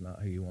said this is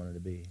not who you wanted to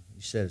be.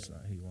 You said it's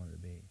not who you wanted to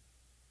be.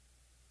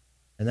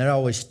 And that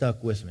always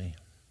stuck with me.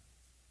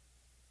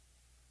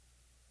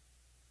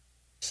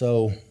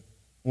 So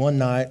one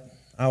night,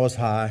 I was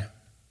high,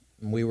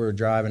 and we were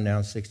driving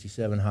down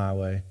 67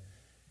 Highway,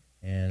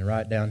 and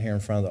right down here in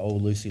front of the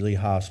old Lucy Lee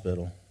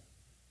Hospital,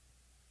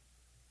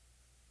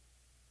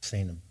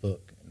 seen a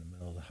book in the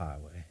middle of the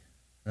highway.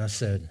 And I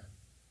said,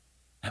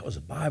 that was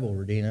a Bible,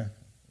 Radina.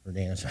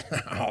 Radina said,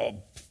 oh,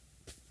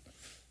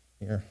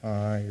 you're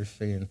high, you're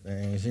seeing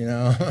things, you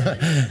know.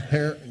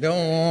 Here, go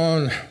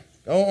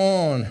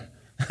on.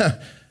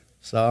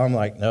 So I'm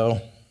like,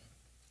 no,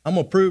 I'm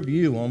going to prove to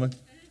you, woman.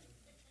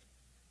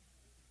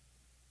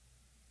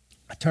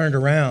 I turned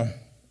around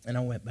and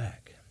I went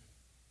back.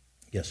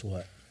 Guess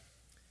what?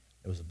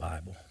 It was a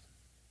Bible.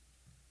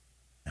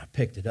 And I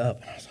picked it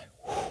up and I was like,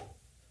 whew.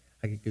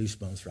 I get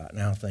goosebumps right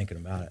now thinking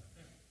about it.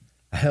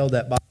 I held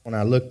that Bible and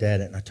I looked at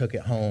it and I took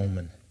it home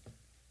and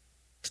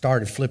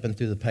started flipping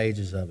through the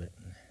pages of it.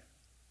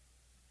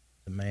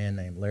 A man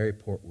named Larry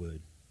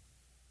Portwood.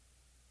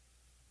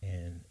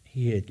 And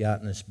he had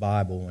gotten this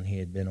Bible when he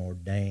had been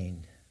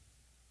ordained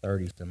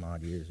 30-some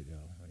odd years ago.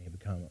 When he had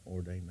become an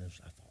ordained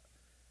minister, I thought,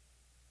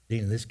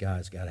 Dina, this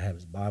guy's got to have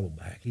his Bible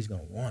back. He's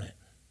going to want it.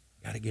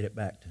 Got to get it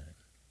back to him.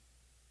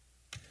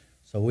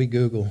 So we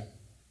Google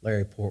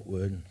Larry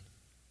Portwood and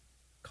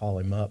call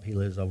him up. He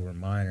lives over in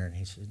Minor. And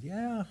he said,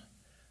 yeah,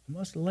 I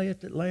must have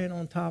laid it laying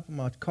on top of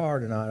my car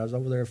tonight. I was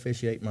over there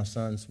officiating my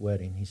son's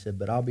wedding. He said,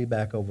 but I'll be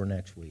back over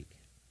next week.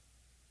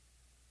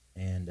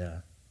 And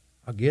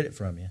I'll get it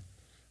from you.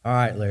 All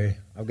right, Larry,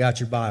 I've got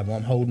your Bible.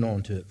 I'm holding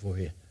on to it for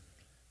you.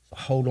 So I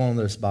hold on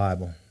to this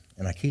Bible,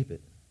 and I keep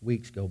it.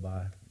 Weeks go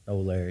by. No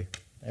Larry.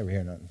 Never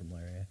hear nothing from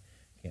Larry.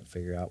 I can't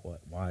figure out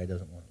why he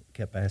doesn't want it.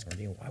 Kept asking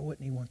me, why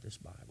wouldn't he want this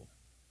Bible?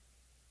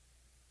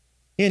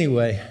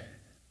 Anyway,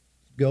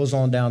 goes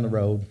on down the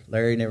road.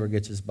 Larry never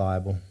gets his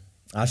Bible.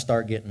 I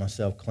start getting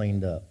myself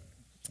cleaned up.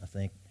 I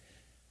think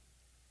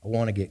I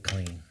want to get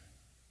clean.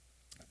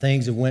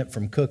 Things have went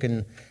from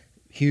cooking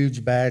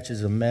huge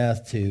batches of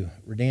meth to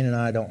Radina and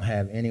I don't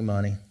have any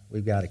money.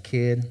 We've got a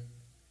kid,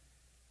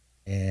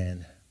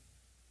 and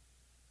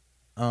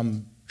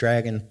I'm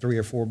dragging 3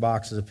 or 4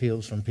 boxes of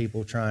pills from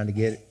people trying to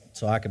get it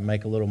so I can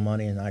make a little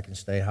money and I can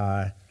stay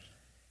high.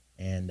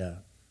 And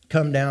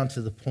come down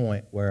to the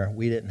point where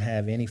we didn't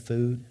have any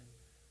food,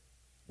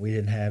 we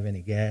didn't have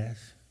any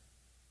gas.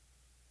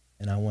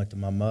 And I went to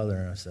my mother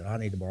and I said, I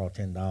need to borrow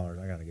 $10.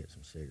 I got to get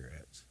some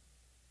cigarettes.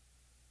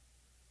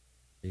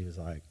 She was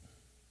like,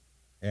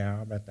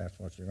 yeah, I bet that's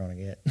what you're going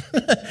to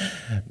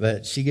get.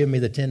 But she gave me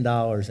the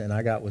 $10, and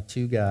I got with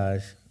 2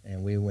 guys,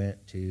 and we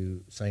went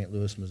to St.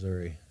 Louis,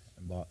 Missouri,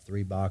 and bought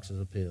 3 boxes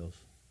of pills.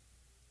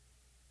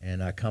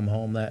 And I come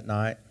home that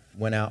night,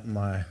 went out in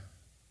my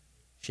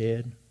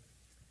shed,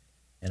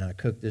 and I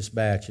cooked this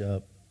batch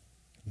up,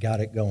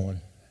 got it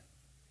going,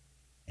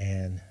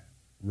 and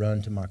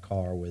run to my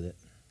car with it,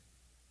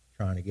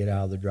 trying to get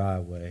out of the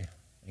driveway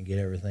and get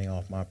everything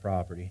off my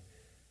property.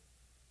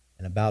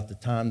 And about the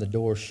time the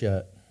door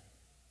shut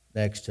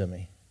next to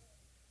me,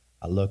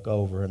 I look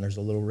over, and there's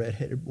a little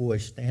red-headed boy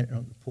standing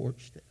on the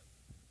porch step.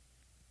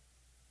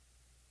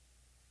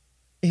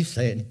 He's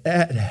saying,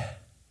 Dad.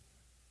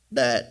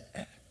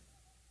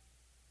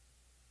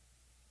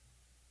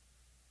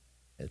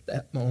 At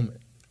that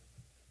moment,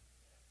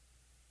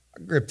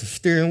 I gripped the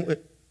steering wheel with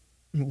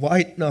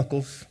white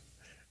knuckles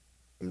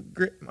and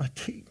gripped my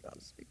teeth. I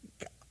said,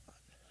 God,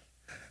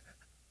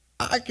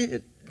 I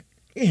can't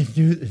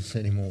do this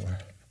anymore.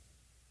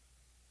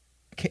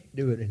 I can't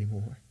do it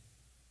anymore.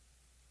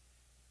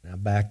 And I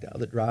backed out of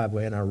the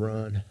driveway and I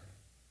run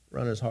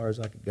as hard as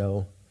I could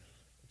go.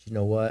 But you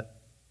know what?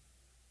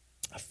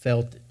 I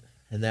felt it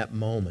in that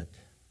moment.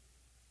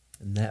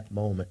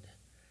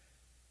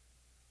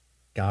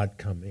 God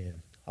come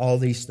in. All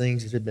these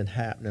things that had been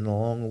happening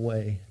along the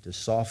way to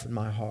soften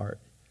my heart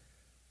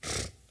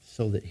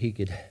so that he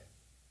could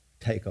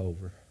take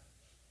over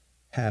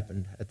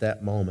happened at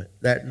that moment.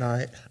 That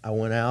night, I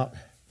went out,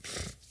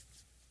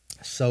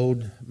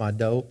 sold my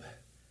dope,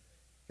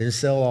 didn't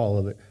sell all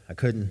of it. I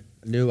wasn't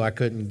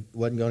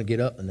going to get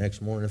up the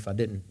next morning if I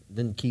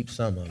didn't keep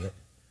some of it.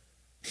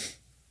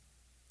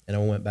 And I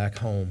went back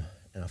home,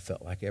 and I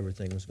felt like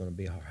everything was going to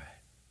be all right.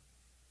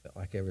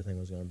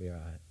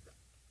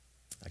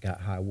 I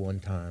got high one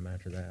time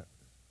after that.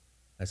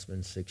 That's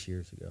been 6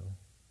 years ago.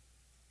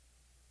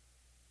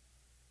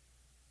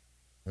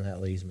 And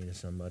that leads me to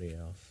somebody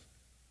else.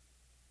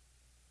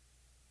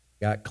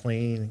 Got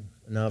clean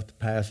enough to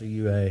pass a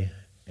UA,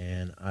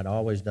 and I'd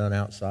always done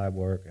outside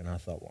work, and I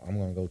thought, well, I'm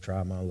going to go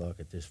try my luck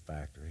at this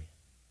factory.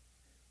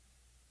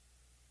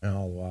 And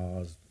all the while I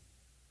was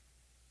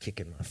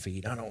kicking my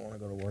feet. I don't want to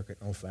go to work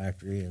at no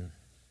factory, and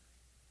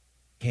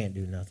can't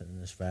do nothing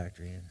in this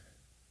factory. And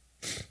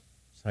so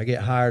I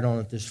get hired on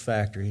at this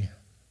factory,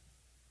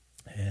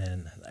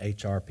 and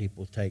the HR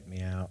people take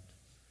me out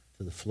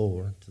to the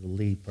floor, to the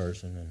lead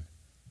person, and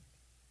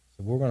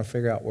said, we're going to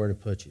figure out where to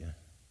put you.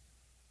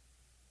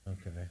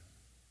 Okay.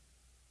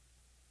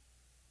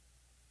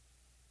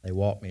 They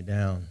walked me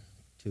down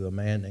to a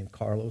man named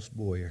Carlos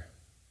Boyer.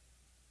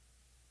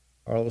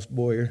 Carlos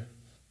Boyer,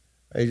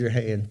 raise your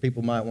hand.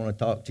 People might want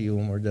to talk to you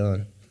when we're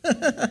done.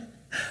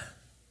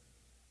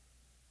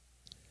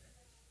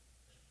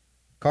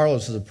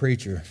 Carlos is a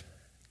preacher.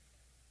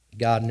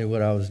 God knew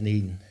what I was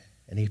needing,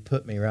 and he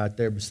put me right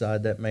there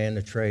beside that man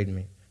to train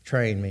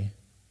me.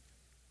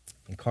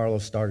 And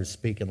Carlos started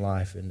speaking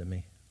life into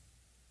me.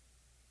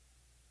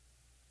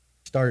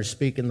 Started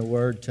speaking the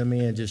word to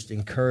me and just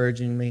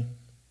encouraging me.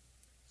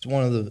 It's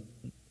one of the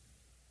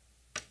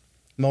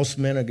most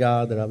men of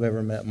God that I've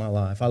ever met in my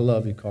life. I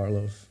love you,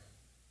 Carlos.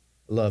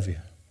 I love you.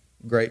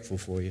 I'm grateful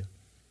for you.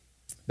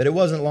 But it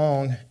wasn't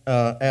long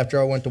after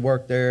I went to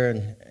work there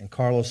and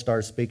Carlos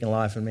started speaking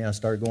life in me, I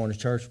started going to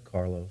church with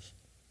Carlos.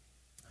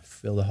 I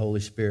feel the Holy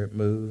Spirit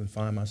move and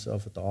find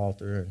myself at the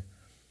altar, and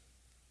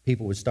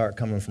people would start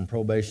coming from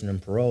probation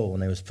and parole,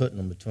 and they was putting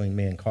them between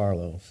me and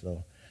Carlos.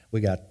 So we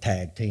got a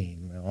tag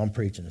team. You know, I'm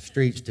preaching the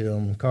streets to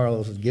them, and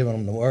Carlos is giving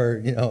them the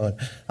word, you know, and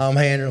I'm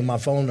handing him my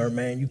phone number.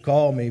 Man, you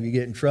call me if you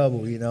get in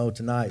trouble, you know,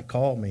 tonight,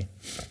 call me.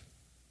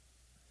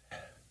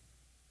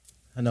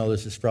 I know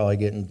this is probably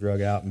getting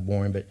drug out and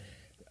boring, but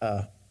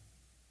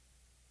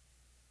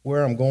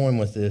where I'm going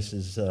with this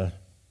is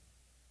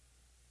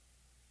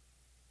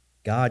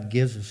God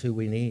gives us who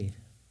we need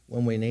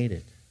when we need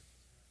it.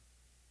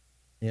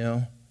 You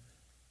know,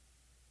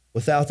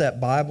 without that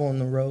Bible in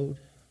the road,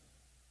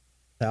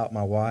 without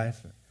my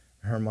wife,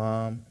 her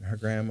mom, and her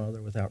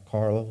grandmother, without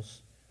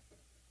Carlos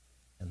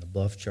and the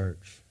Bluff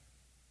Church.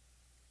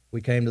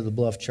 We came to the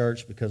Bluff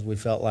Church because we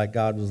felt like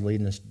God was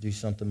leading us to do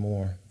something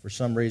more. For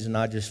some reason,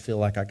 I just feel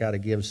like I got to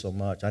give so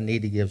much. I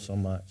need to give so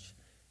much.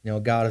 You know,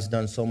 God has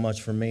done so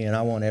much for me, and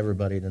I want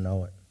everybody to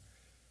know it.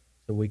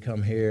 So we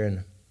come here,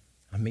 and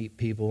I meet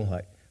people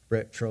like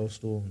Brett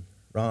Trostel,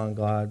 Ron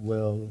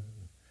Gladwell,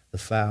 the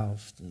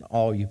Faust, and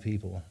all you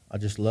people. I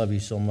just love you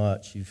so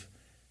much. You've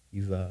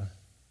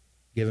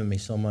given me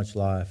so much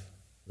life.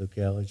 Luke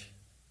Elledge,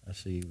 I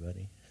see you,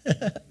 buddy.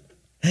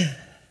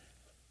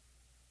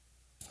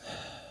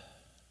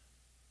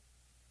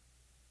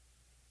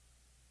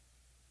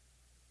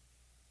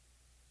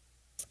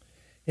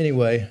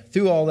 Anyway,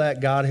 through all that,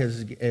 God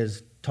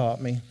has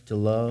taught me to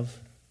love,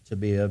 to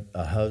be a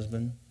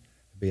husband,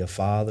 to be a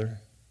father,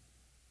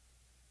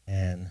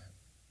 and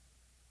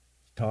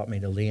taught me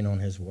to lean on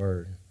His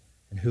Word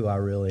and who I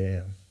really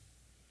am.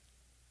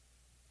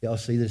 Y'all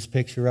see this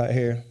picture right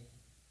here?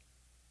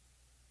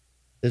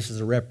 This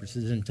is a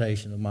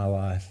representation of my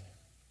life.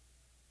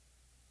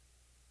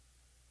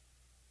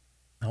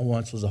 I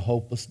once was a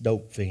hopeless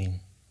dope fiend,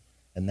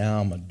 and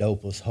now I'm a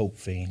dopeless hope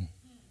fiend.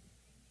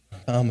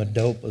 I'm a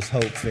dopeless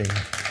hope fiend.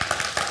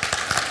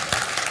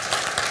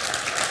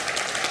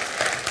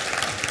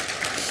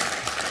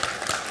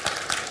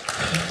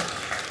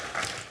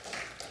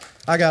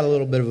 I got a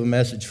little bit of a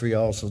message for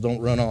y'all, so don't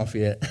run off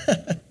yet.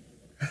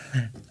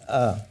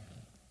 I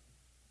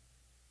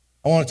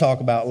want to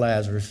talk about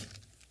Lazarus,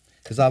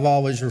 because I've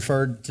always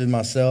referred to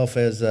myself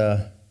as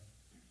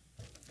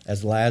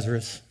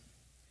Lazarus.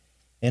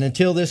 And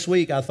until this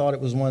week, I thought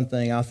it was one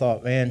thing. I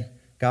thought, man,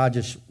 God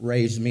just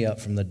raised me up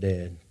from the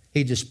dead.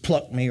 He just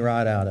plucked me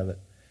right out of it.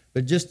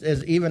 But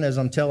even as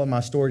I'm telling my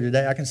story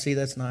today, I can see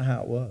that's not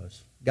how it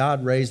was.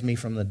 God raised me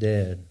from the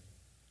dead,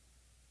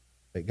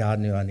 but God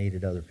knew I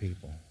needed other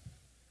people.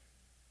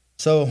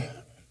 So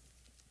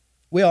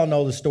we all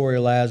know the story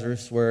of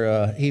Lazarus,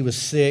 where he was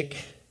sick,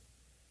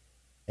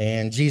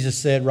 and Jesus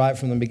said right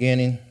from the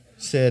beginning,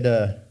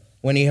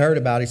 when he heard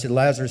about it, he said,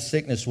 Lazarus'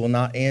 sickness will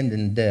not end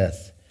in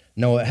death.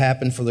 No, it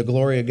happened for the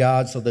glory of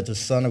God, so that the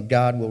Son of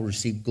God will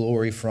receive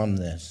glory from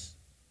this.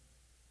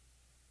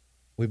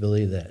 We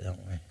believe that, don't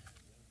we?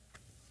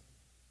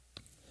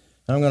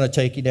 I'm going to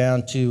take you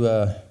down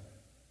to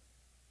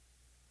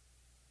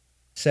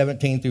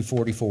 17 through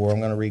 44. I'm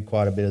going to read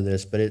quite a bit of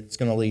this, but it's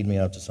going to lead me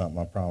up to something,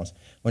 I promise.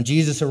 When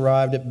Jesus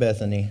arrived at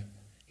Bethany,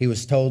 he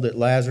was told that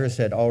Lazarus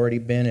had already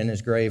been in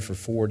his grave for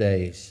 4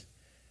 days.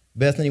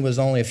 Bethany was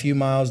only a few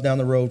miles down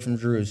the road from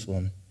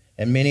Jerusalem,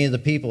 and many of the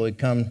people had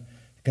come to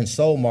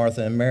console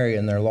Martha and Mary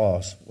in their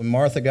loss. When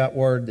Martha got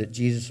word that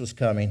Jesus was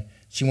coming,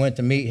 she went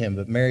to meet him,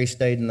 but Mary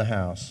stayed in the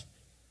house.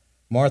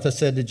 Martha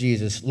said to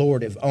Jesus,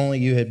 Lord, if only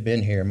you had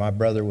been here, my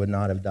brother would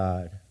not have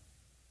died.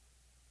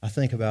 I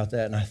think about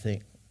that, and I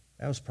think,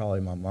 that was probably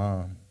my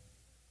mom.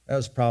 That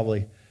was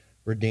probably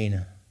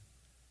Radina.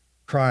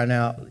 crying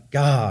out,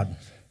 God,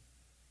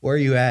 where are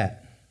you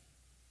at?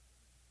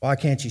 Why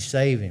can't you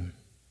save him?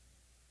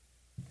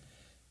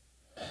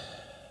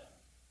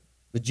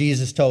 But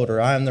Jesus told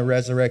her, I am the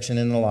resurrection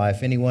and the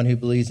life. Anyone who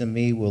believes in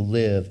me will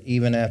live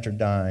even after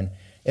dying.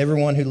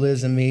 Everyone who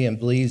lives in me and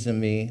believes in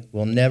me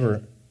will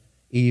never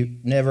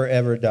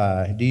ever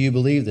die. Do you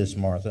believe this,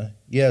 Martha?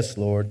 Yes,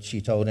 Lord,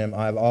 she told him.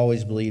 I have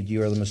always believed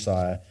you are the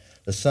Messiah,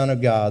 the Son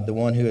of God, the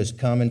one who has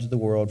come into the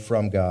world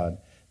from God.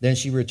 Then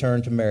she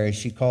returned to Mary.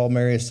 She called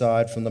Mary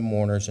aside from the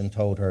mourners and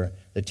told her,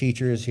 the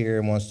teacher is here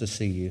and wants to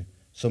see you.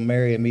 So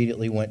Mary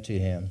immediately went to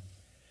him.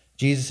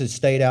 Jesus had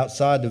stayed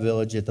outside the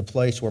village at the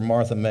place where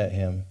Martha met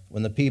him.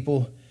 When the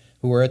people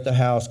who were at the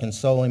house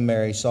consoling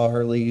Mary saw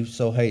her leave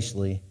so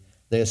hastily,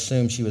 they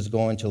assumed she was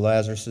going to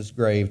Lazarus'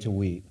 grave to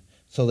weep.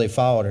 So they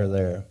followed her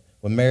there.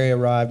 When Mary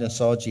arrived and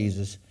saw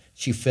Jesus,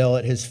 she fell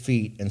at his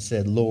feet and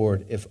said,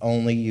 Lord, if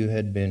only you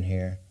had been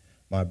here,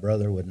 my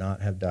brother would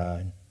not have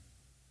died.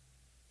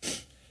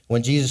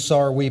 When Jesus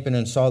saw her weeping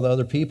and saw the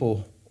other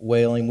people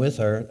wailing with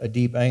her, a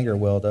deep anger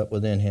welled up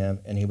within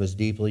him, and he was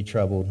deeply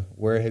troubled.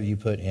 Where have you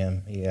put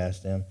him? He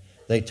asked them.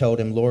 They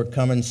told him, Lord,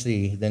 come and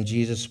see. Then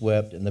Jesus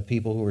wept, and the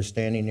people who were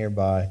standing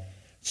nearby,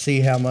 see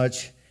how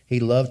much he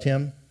loved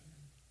him?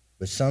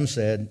 But some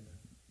said,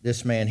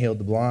 this man healed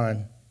the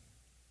blind.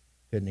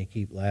 Couldn't he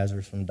keep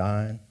Lazarus from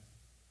dying?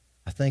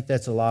 I think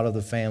that's a lot of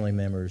the family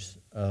members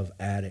of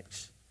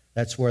addicts.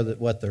 That's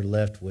what they're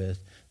left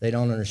with. They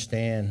don't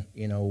understand,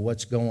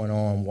 what's going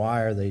on.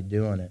 Why are they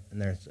doing it?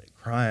 And they're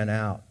crying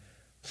out,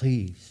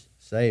 please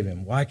save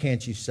him. Why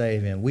can't you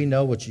save him? We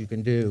know what you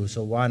can do,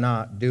 so why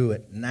not do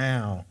it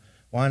now?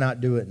 Why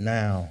not do it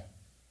now?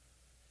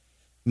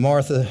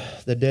 Martha,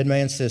 the dead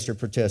man's sister,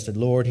 protested,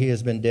 Lord, he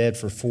has been dead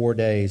for 4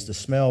 days. The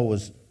smell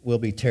will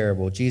be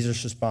terrible.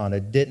 Jesus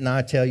responded, didn't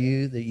I tell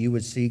you that you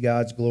would see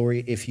God's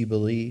glory if you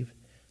believe?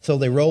 So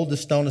they rolled the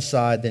stone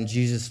aside. Then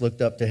Jesus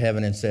looked up to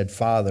heaven and said,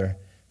 Father,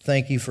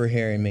 thank you for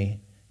hearing me.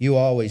 You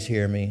always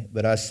hear me,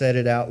 but I said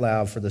it out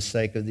loud for the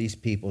sake of these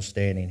people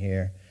standing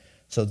here,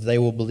 so that they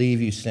will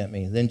believe you sent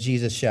me. Then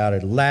Jesus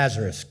shouted,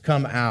 Lazarus,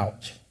 come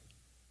out.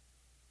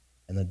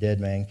 And the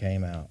dead man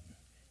came out,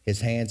 his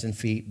hands and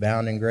feet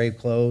bound in grave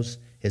clothes,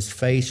 his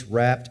face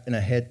wrapped in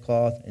a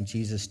headcloth, and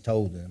Jesus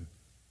told them,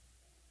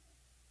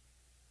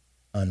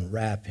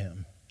 unwrap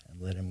him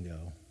and let him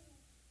go.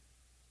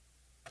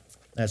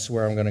 That's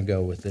where I'm going to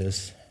go with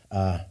this.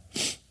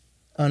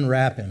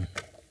 Unwrap him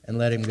and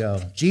let him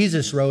go.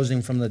 Jesus rose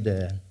him from the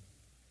dead.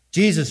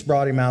 Jesus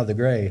brought him out of the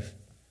grave.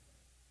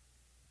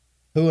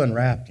 Who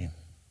unwrapped him?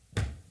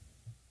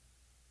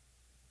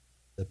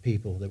 The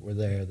people that were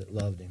there that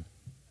loved him.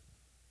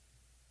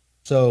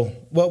 So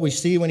what we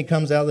see when he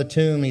comes out of the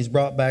tomb, he's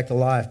brought back to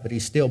life, but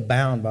he's still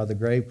bound by the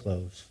grave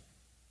clothes.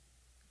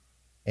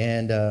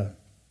 And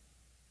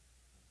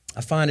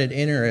I find it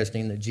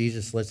interesting that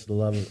Jesus lets the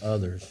love of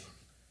others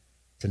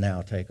to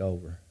now take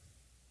over.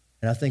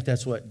 And I think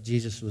that's what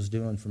Jesus was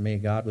doing for me,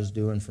 God was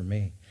doing for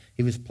me.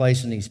 He was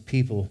placing these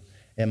people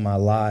in my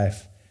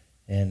life.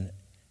 And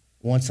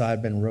once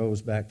I'd been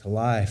rose back to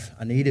life,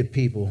 I needed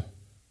people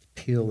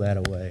to peel that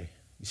away.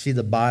 You see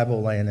the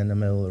Bible laying in the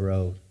middle of the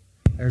road.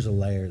 There's a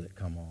layer that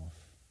come off.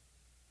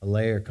 A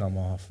layer come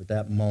off at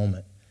that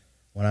moment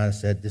when I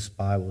said, this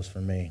Bible is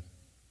for me.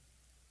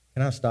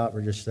 Can I stop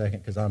for just a second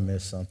because I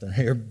missed something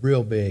here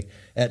real big.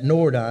 At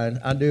Nordine,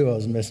 I knew I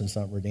was missing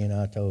something,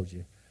 Regina, I told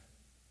you.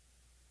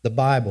 The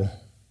Bible.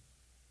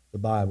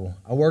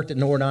 I worked at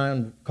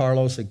Nordine.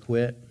 Carlos had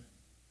quit.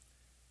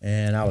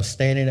 And I was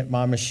standing at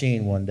my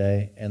machine one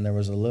day, and there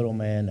was a little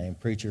man named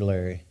Preacher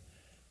Larry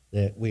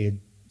that we had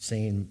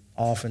seen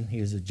often.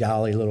 He was a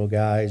jolly little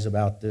guy. He's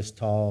about this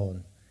tall,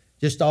 and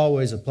just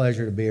always a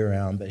pleasure to be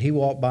around. But he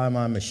walked by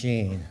my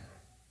machine.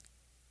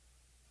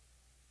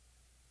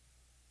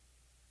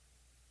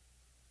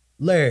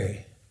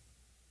 Larry,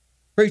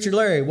 Preacher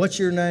Larry, what's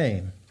your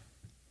name?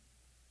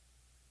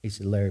 He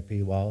said, Larry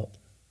P. Wallop.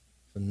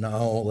 I said,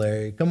 no,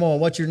 Larry, come on,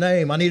 what's your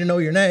name? I need to know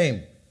your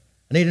name.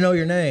 I need to know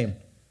your name.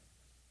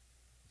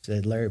 He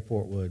said, Larry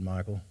Portwood,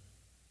 Michael. I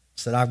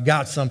said, I've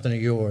got something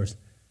of yours.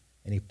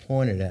 And he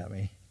pointed at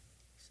me.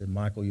 He said,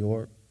 Michael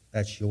York,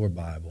 that's your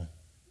Bible.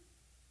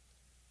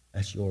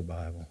 That's your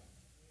Bible.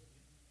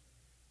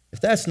 If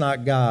that's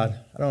not God,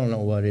 I don't know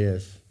what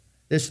is.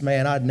 This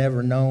man I'd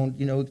never known,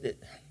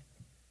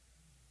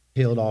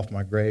 peeled off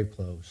my grave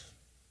clothes.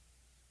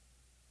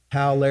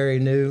 How Larry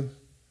knew,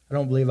 I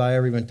don't believe I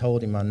ever even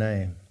told him my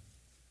name.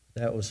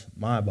 That was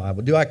my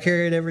Bible. Do I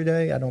carry it every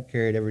day? I don't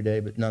carry it every day,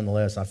 but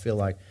nonetheless, I feel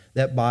like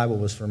that Bible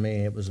was for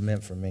me. It was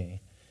meant for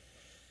me.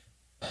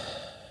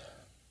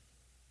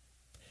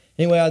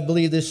 Anyway, I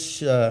believe this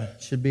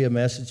should be a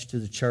message to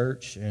the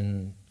church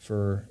and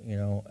for,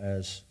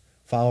 as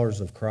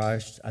followers of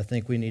Christ. I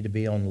think we need to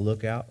be on the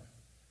lookout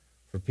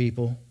for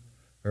people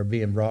who are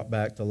being brought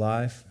back to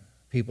life,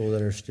 people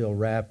that are still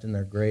wrapped in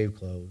their grave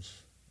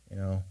clothes.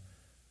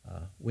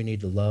 We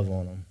need to love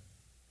on them.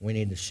 We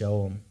need to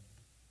show them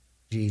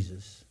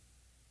Jesus.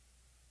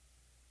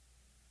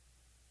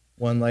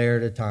 One layer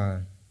at a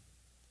time.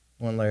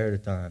 One layer at a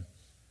time.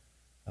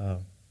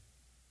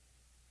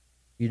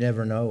 You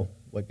never know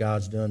what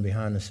God's doing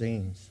behind the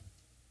scenes.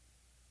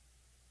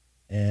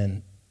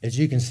 And as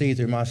you can see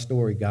through my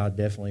story, God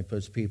definitely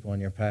puts people in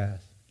your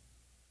path.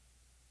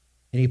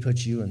 And he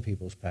puts you in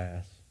people's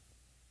path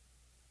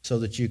so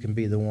that you can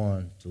be the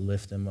one to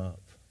lift them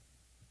up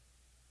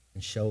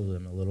and show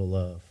them a little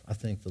love. I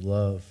think the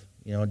love,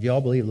 do y'all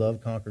believe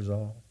love conquers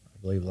all?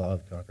 I believe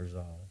love conquers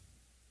all.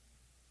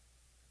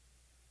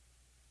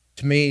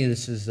 To me,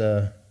 this is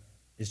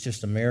it's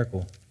just a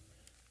miracle.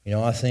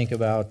 I think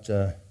about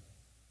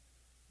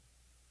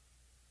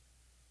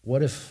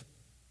what if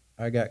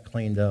I got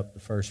cleaned up the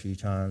first few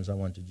times I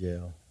went to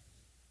jail,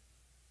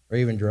 or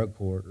even drug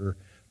court, or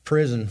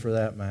prison for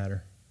that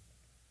matter.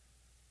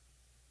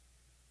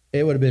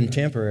 It would have been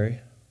temporary.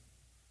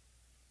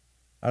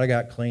 I'd have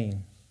got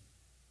clean.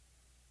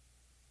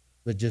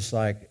 But just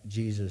like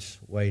Jesus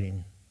waiting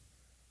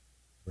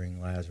to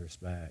bring Lazarus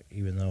back,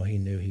 even though he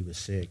knew he was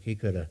sick, he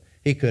could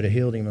have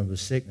healed him of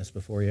his sickness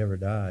before he ever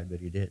died,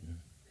 but he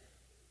didn't.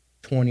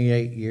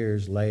 28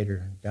 years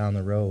later, down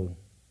the road,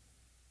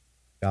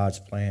 God's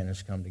plan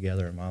has come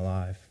together in my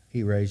life.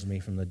 He raised me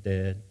from the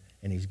dead,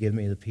 and he's given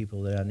me the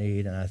people that I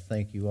need, and I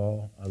thank you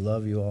all. I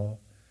love you all.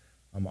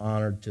 I'm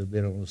honored to have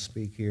been able to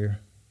speak here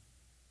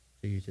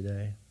to you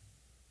today.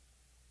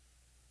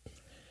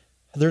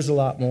 There's a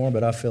lot more,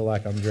 but I feel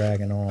like I'm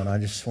dragging on. I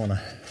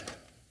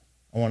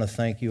want to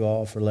thank you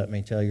all for letting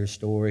me tell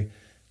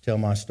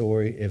my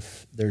story.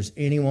 If there's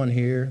anyone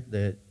here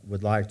that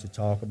would like to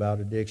talk about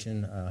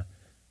addiction,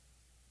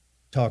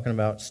 talking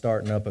about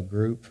starting up a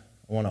group,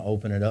 I want to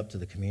open it up to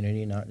the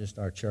community, not just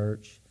our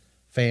church,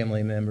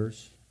 family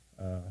members,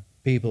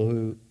 people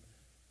who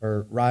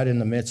are right in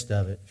the midst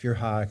of it. If you're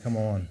high, come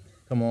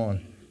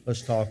on,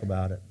 let's talk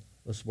about it.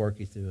 Let's work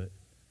you through it.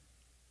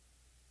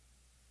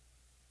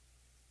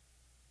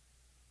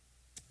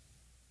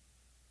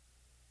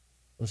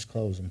 Let's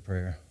close in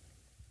prayer.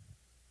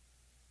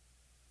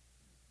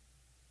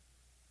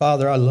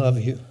 Father, I love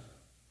you,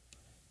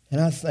 and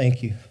I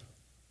thank you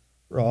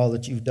for all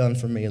that you've done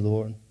for me,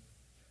 Lord.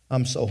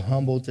 I'm so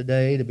humbled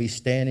today to be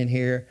standing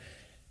here,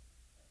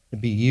 to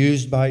be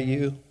used by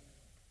you.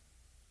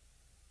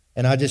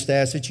 And I just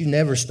ask that you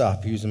never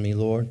stop using me,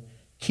 Lord.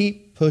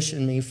 Keep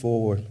pushing me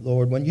forward,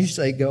 Lord. When you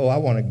say go, I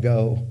want to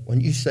go.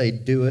 When you say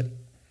do it,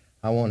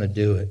 I want to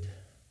do it.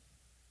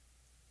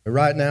 But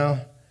right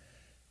now,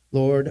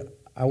 Lord,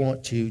 I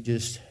want to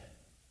just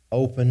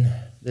open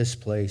this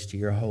place to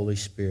your Holy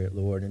Spirit,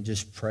 Lord, and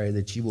just pray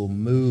that you will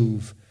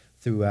move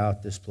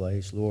throughout this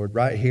place, Lord.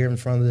 Right here in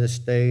front of this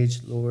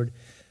stage, Lord,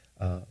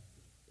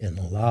 in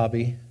the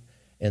lobby,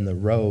 in the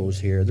rows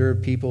here, there are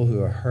people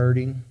who are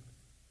hurting,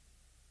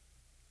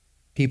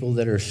 people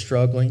that are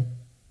struggling,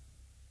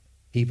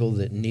 people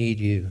that need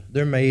you.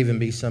 There may even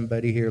be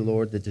somebody here,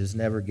 Lord, that has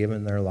never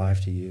given their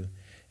life to you.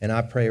 And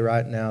I pray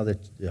right now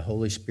that the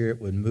Holy Spirit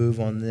would move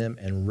on them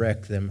and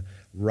wreck them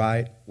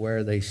right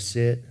where they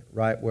sit,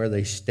 right where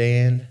they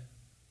stand.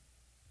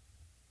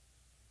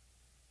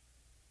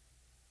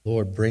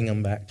 Lord, bring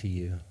them back to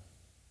you.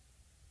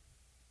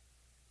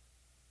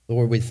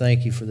 Lord, we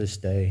thank you for this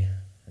day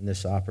and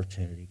this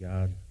opportunity,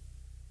 God.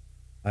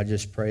 I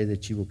just pray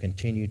that you will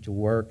continue to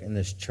work in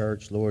this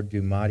church. Lord,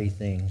 do mighty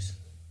things.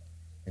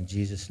 In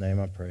Jesus' name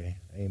I pray.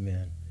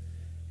 Amen.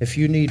 If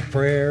you need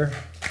prayer,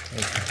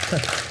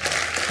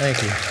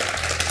 thank you.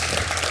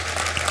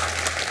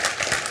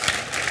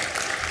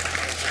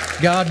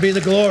 God be the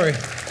glory.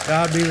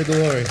 God be the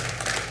glory.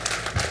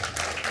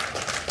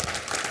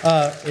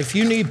 If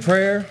you need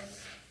prayer,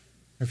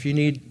 if you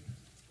need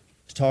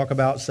to talk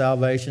about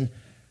salvation,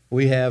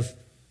 we have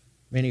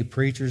many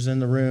preachers in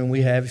the room.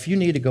 If you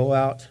need to go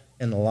out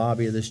in the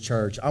lobby of this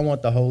church, I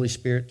want the Holy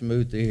Spirit to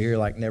move through here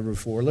like never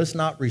before. Let's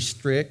not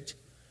restrict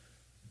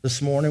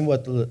this morning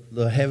what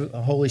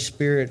the Holy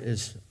Spirit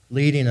is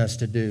leading us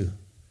to do.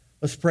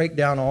 Let's break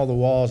down all the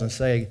walls and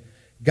say,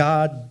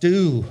 God,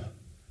 do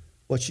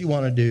what you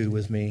want to do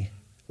with me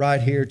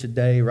right here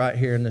today, right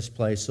here in this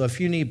place. So if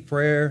you need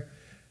prayer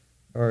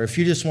or if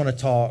you just want to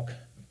talk,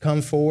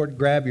 come forward,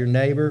 grab your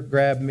neighbor,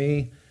 grab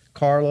me,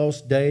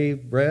 Carlos,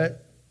 Dave,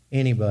 Brett,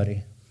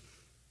 anybody.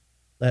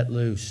 Let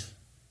loose.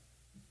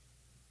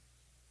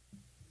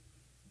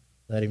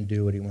 Let him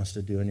do what he wants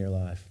to do in your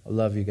life. I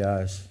love you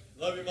guys.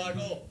 Love you,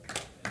 Michael.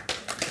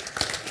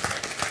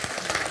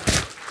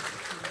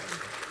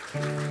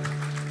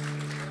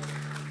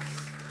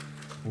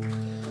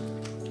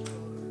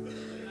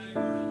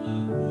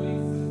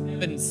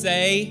 And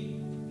say,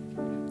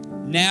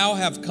 now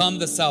have come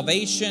the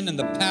salvation and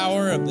the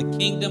power of the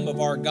kingdom of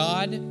our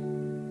God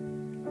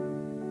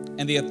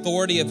and the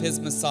authority of his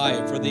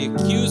Messiah. For the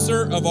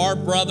accuser of our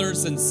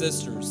brothers and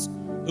sisters,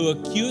 who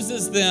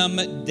accuses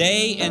them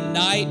day and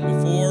night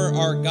before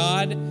our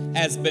God,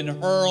 has been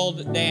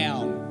hurled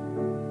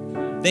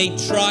down. They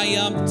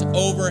triumphed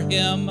over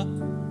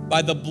him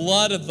by the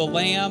blood of the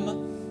Lamb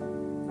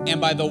and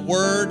by the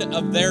word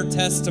of their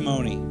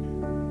testimony.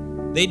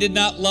 They did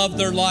not love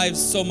their lives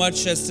so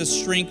much as to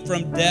shrink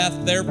from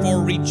death.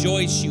 Therefore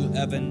rejoice, you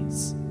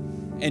heavens,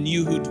 and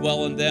you who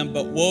dwell in them.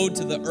 But woe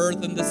to the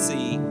earth and the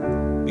sea,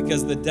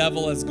 because the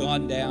devil has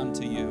gone down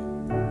to you.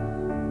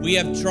 We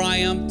have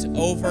triumphed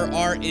over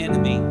our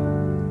enemy,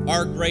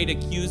 our great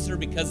accuser,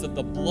 because of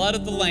the blood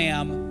of the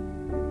Lamb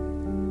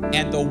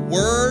and the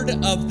word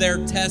of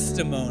their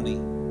testimony,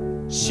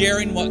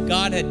 sharing what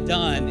God had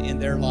done in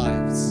their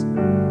lives.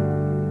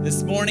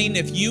 This morning,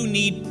 if you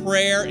need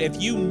prayer, if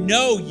you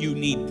know you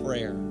need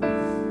prayer,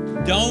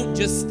 don't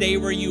just stay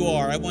where you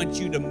are. I want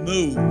you to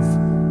move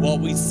while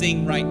we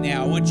sing right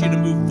now. I want you to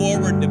move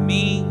forward to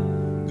me,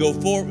 go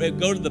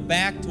to the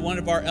back to one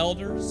of our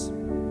elders,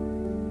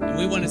 and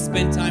we want to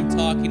spend time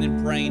talking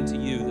and praying to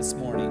you this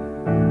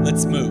morning.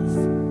 Let's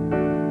move.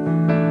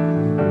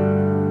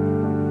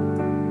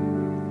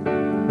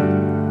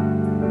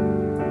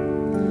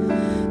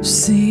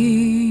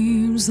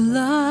 Seems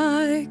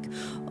like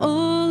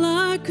all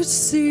I could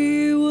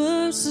see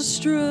was the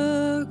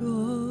struggle.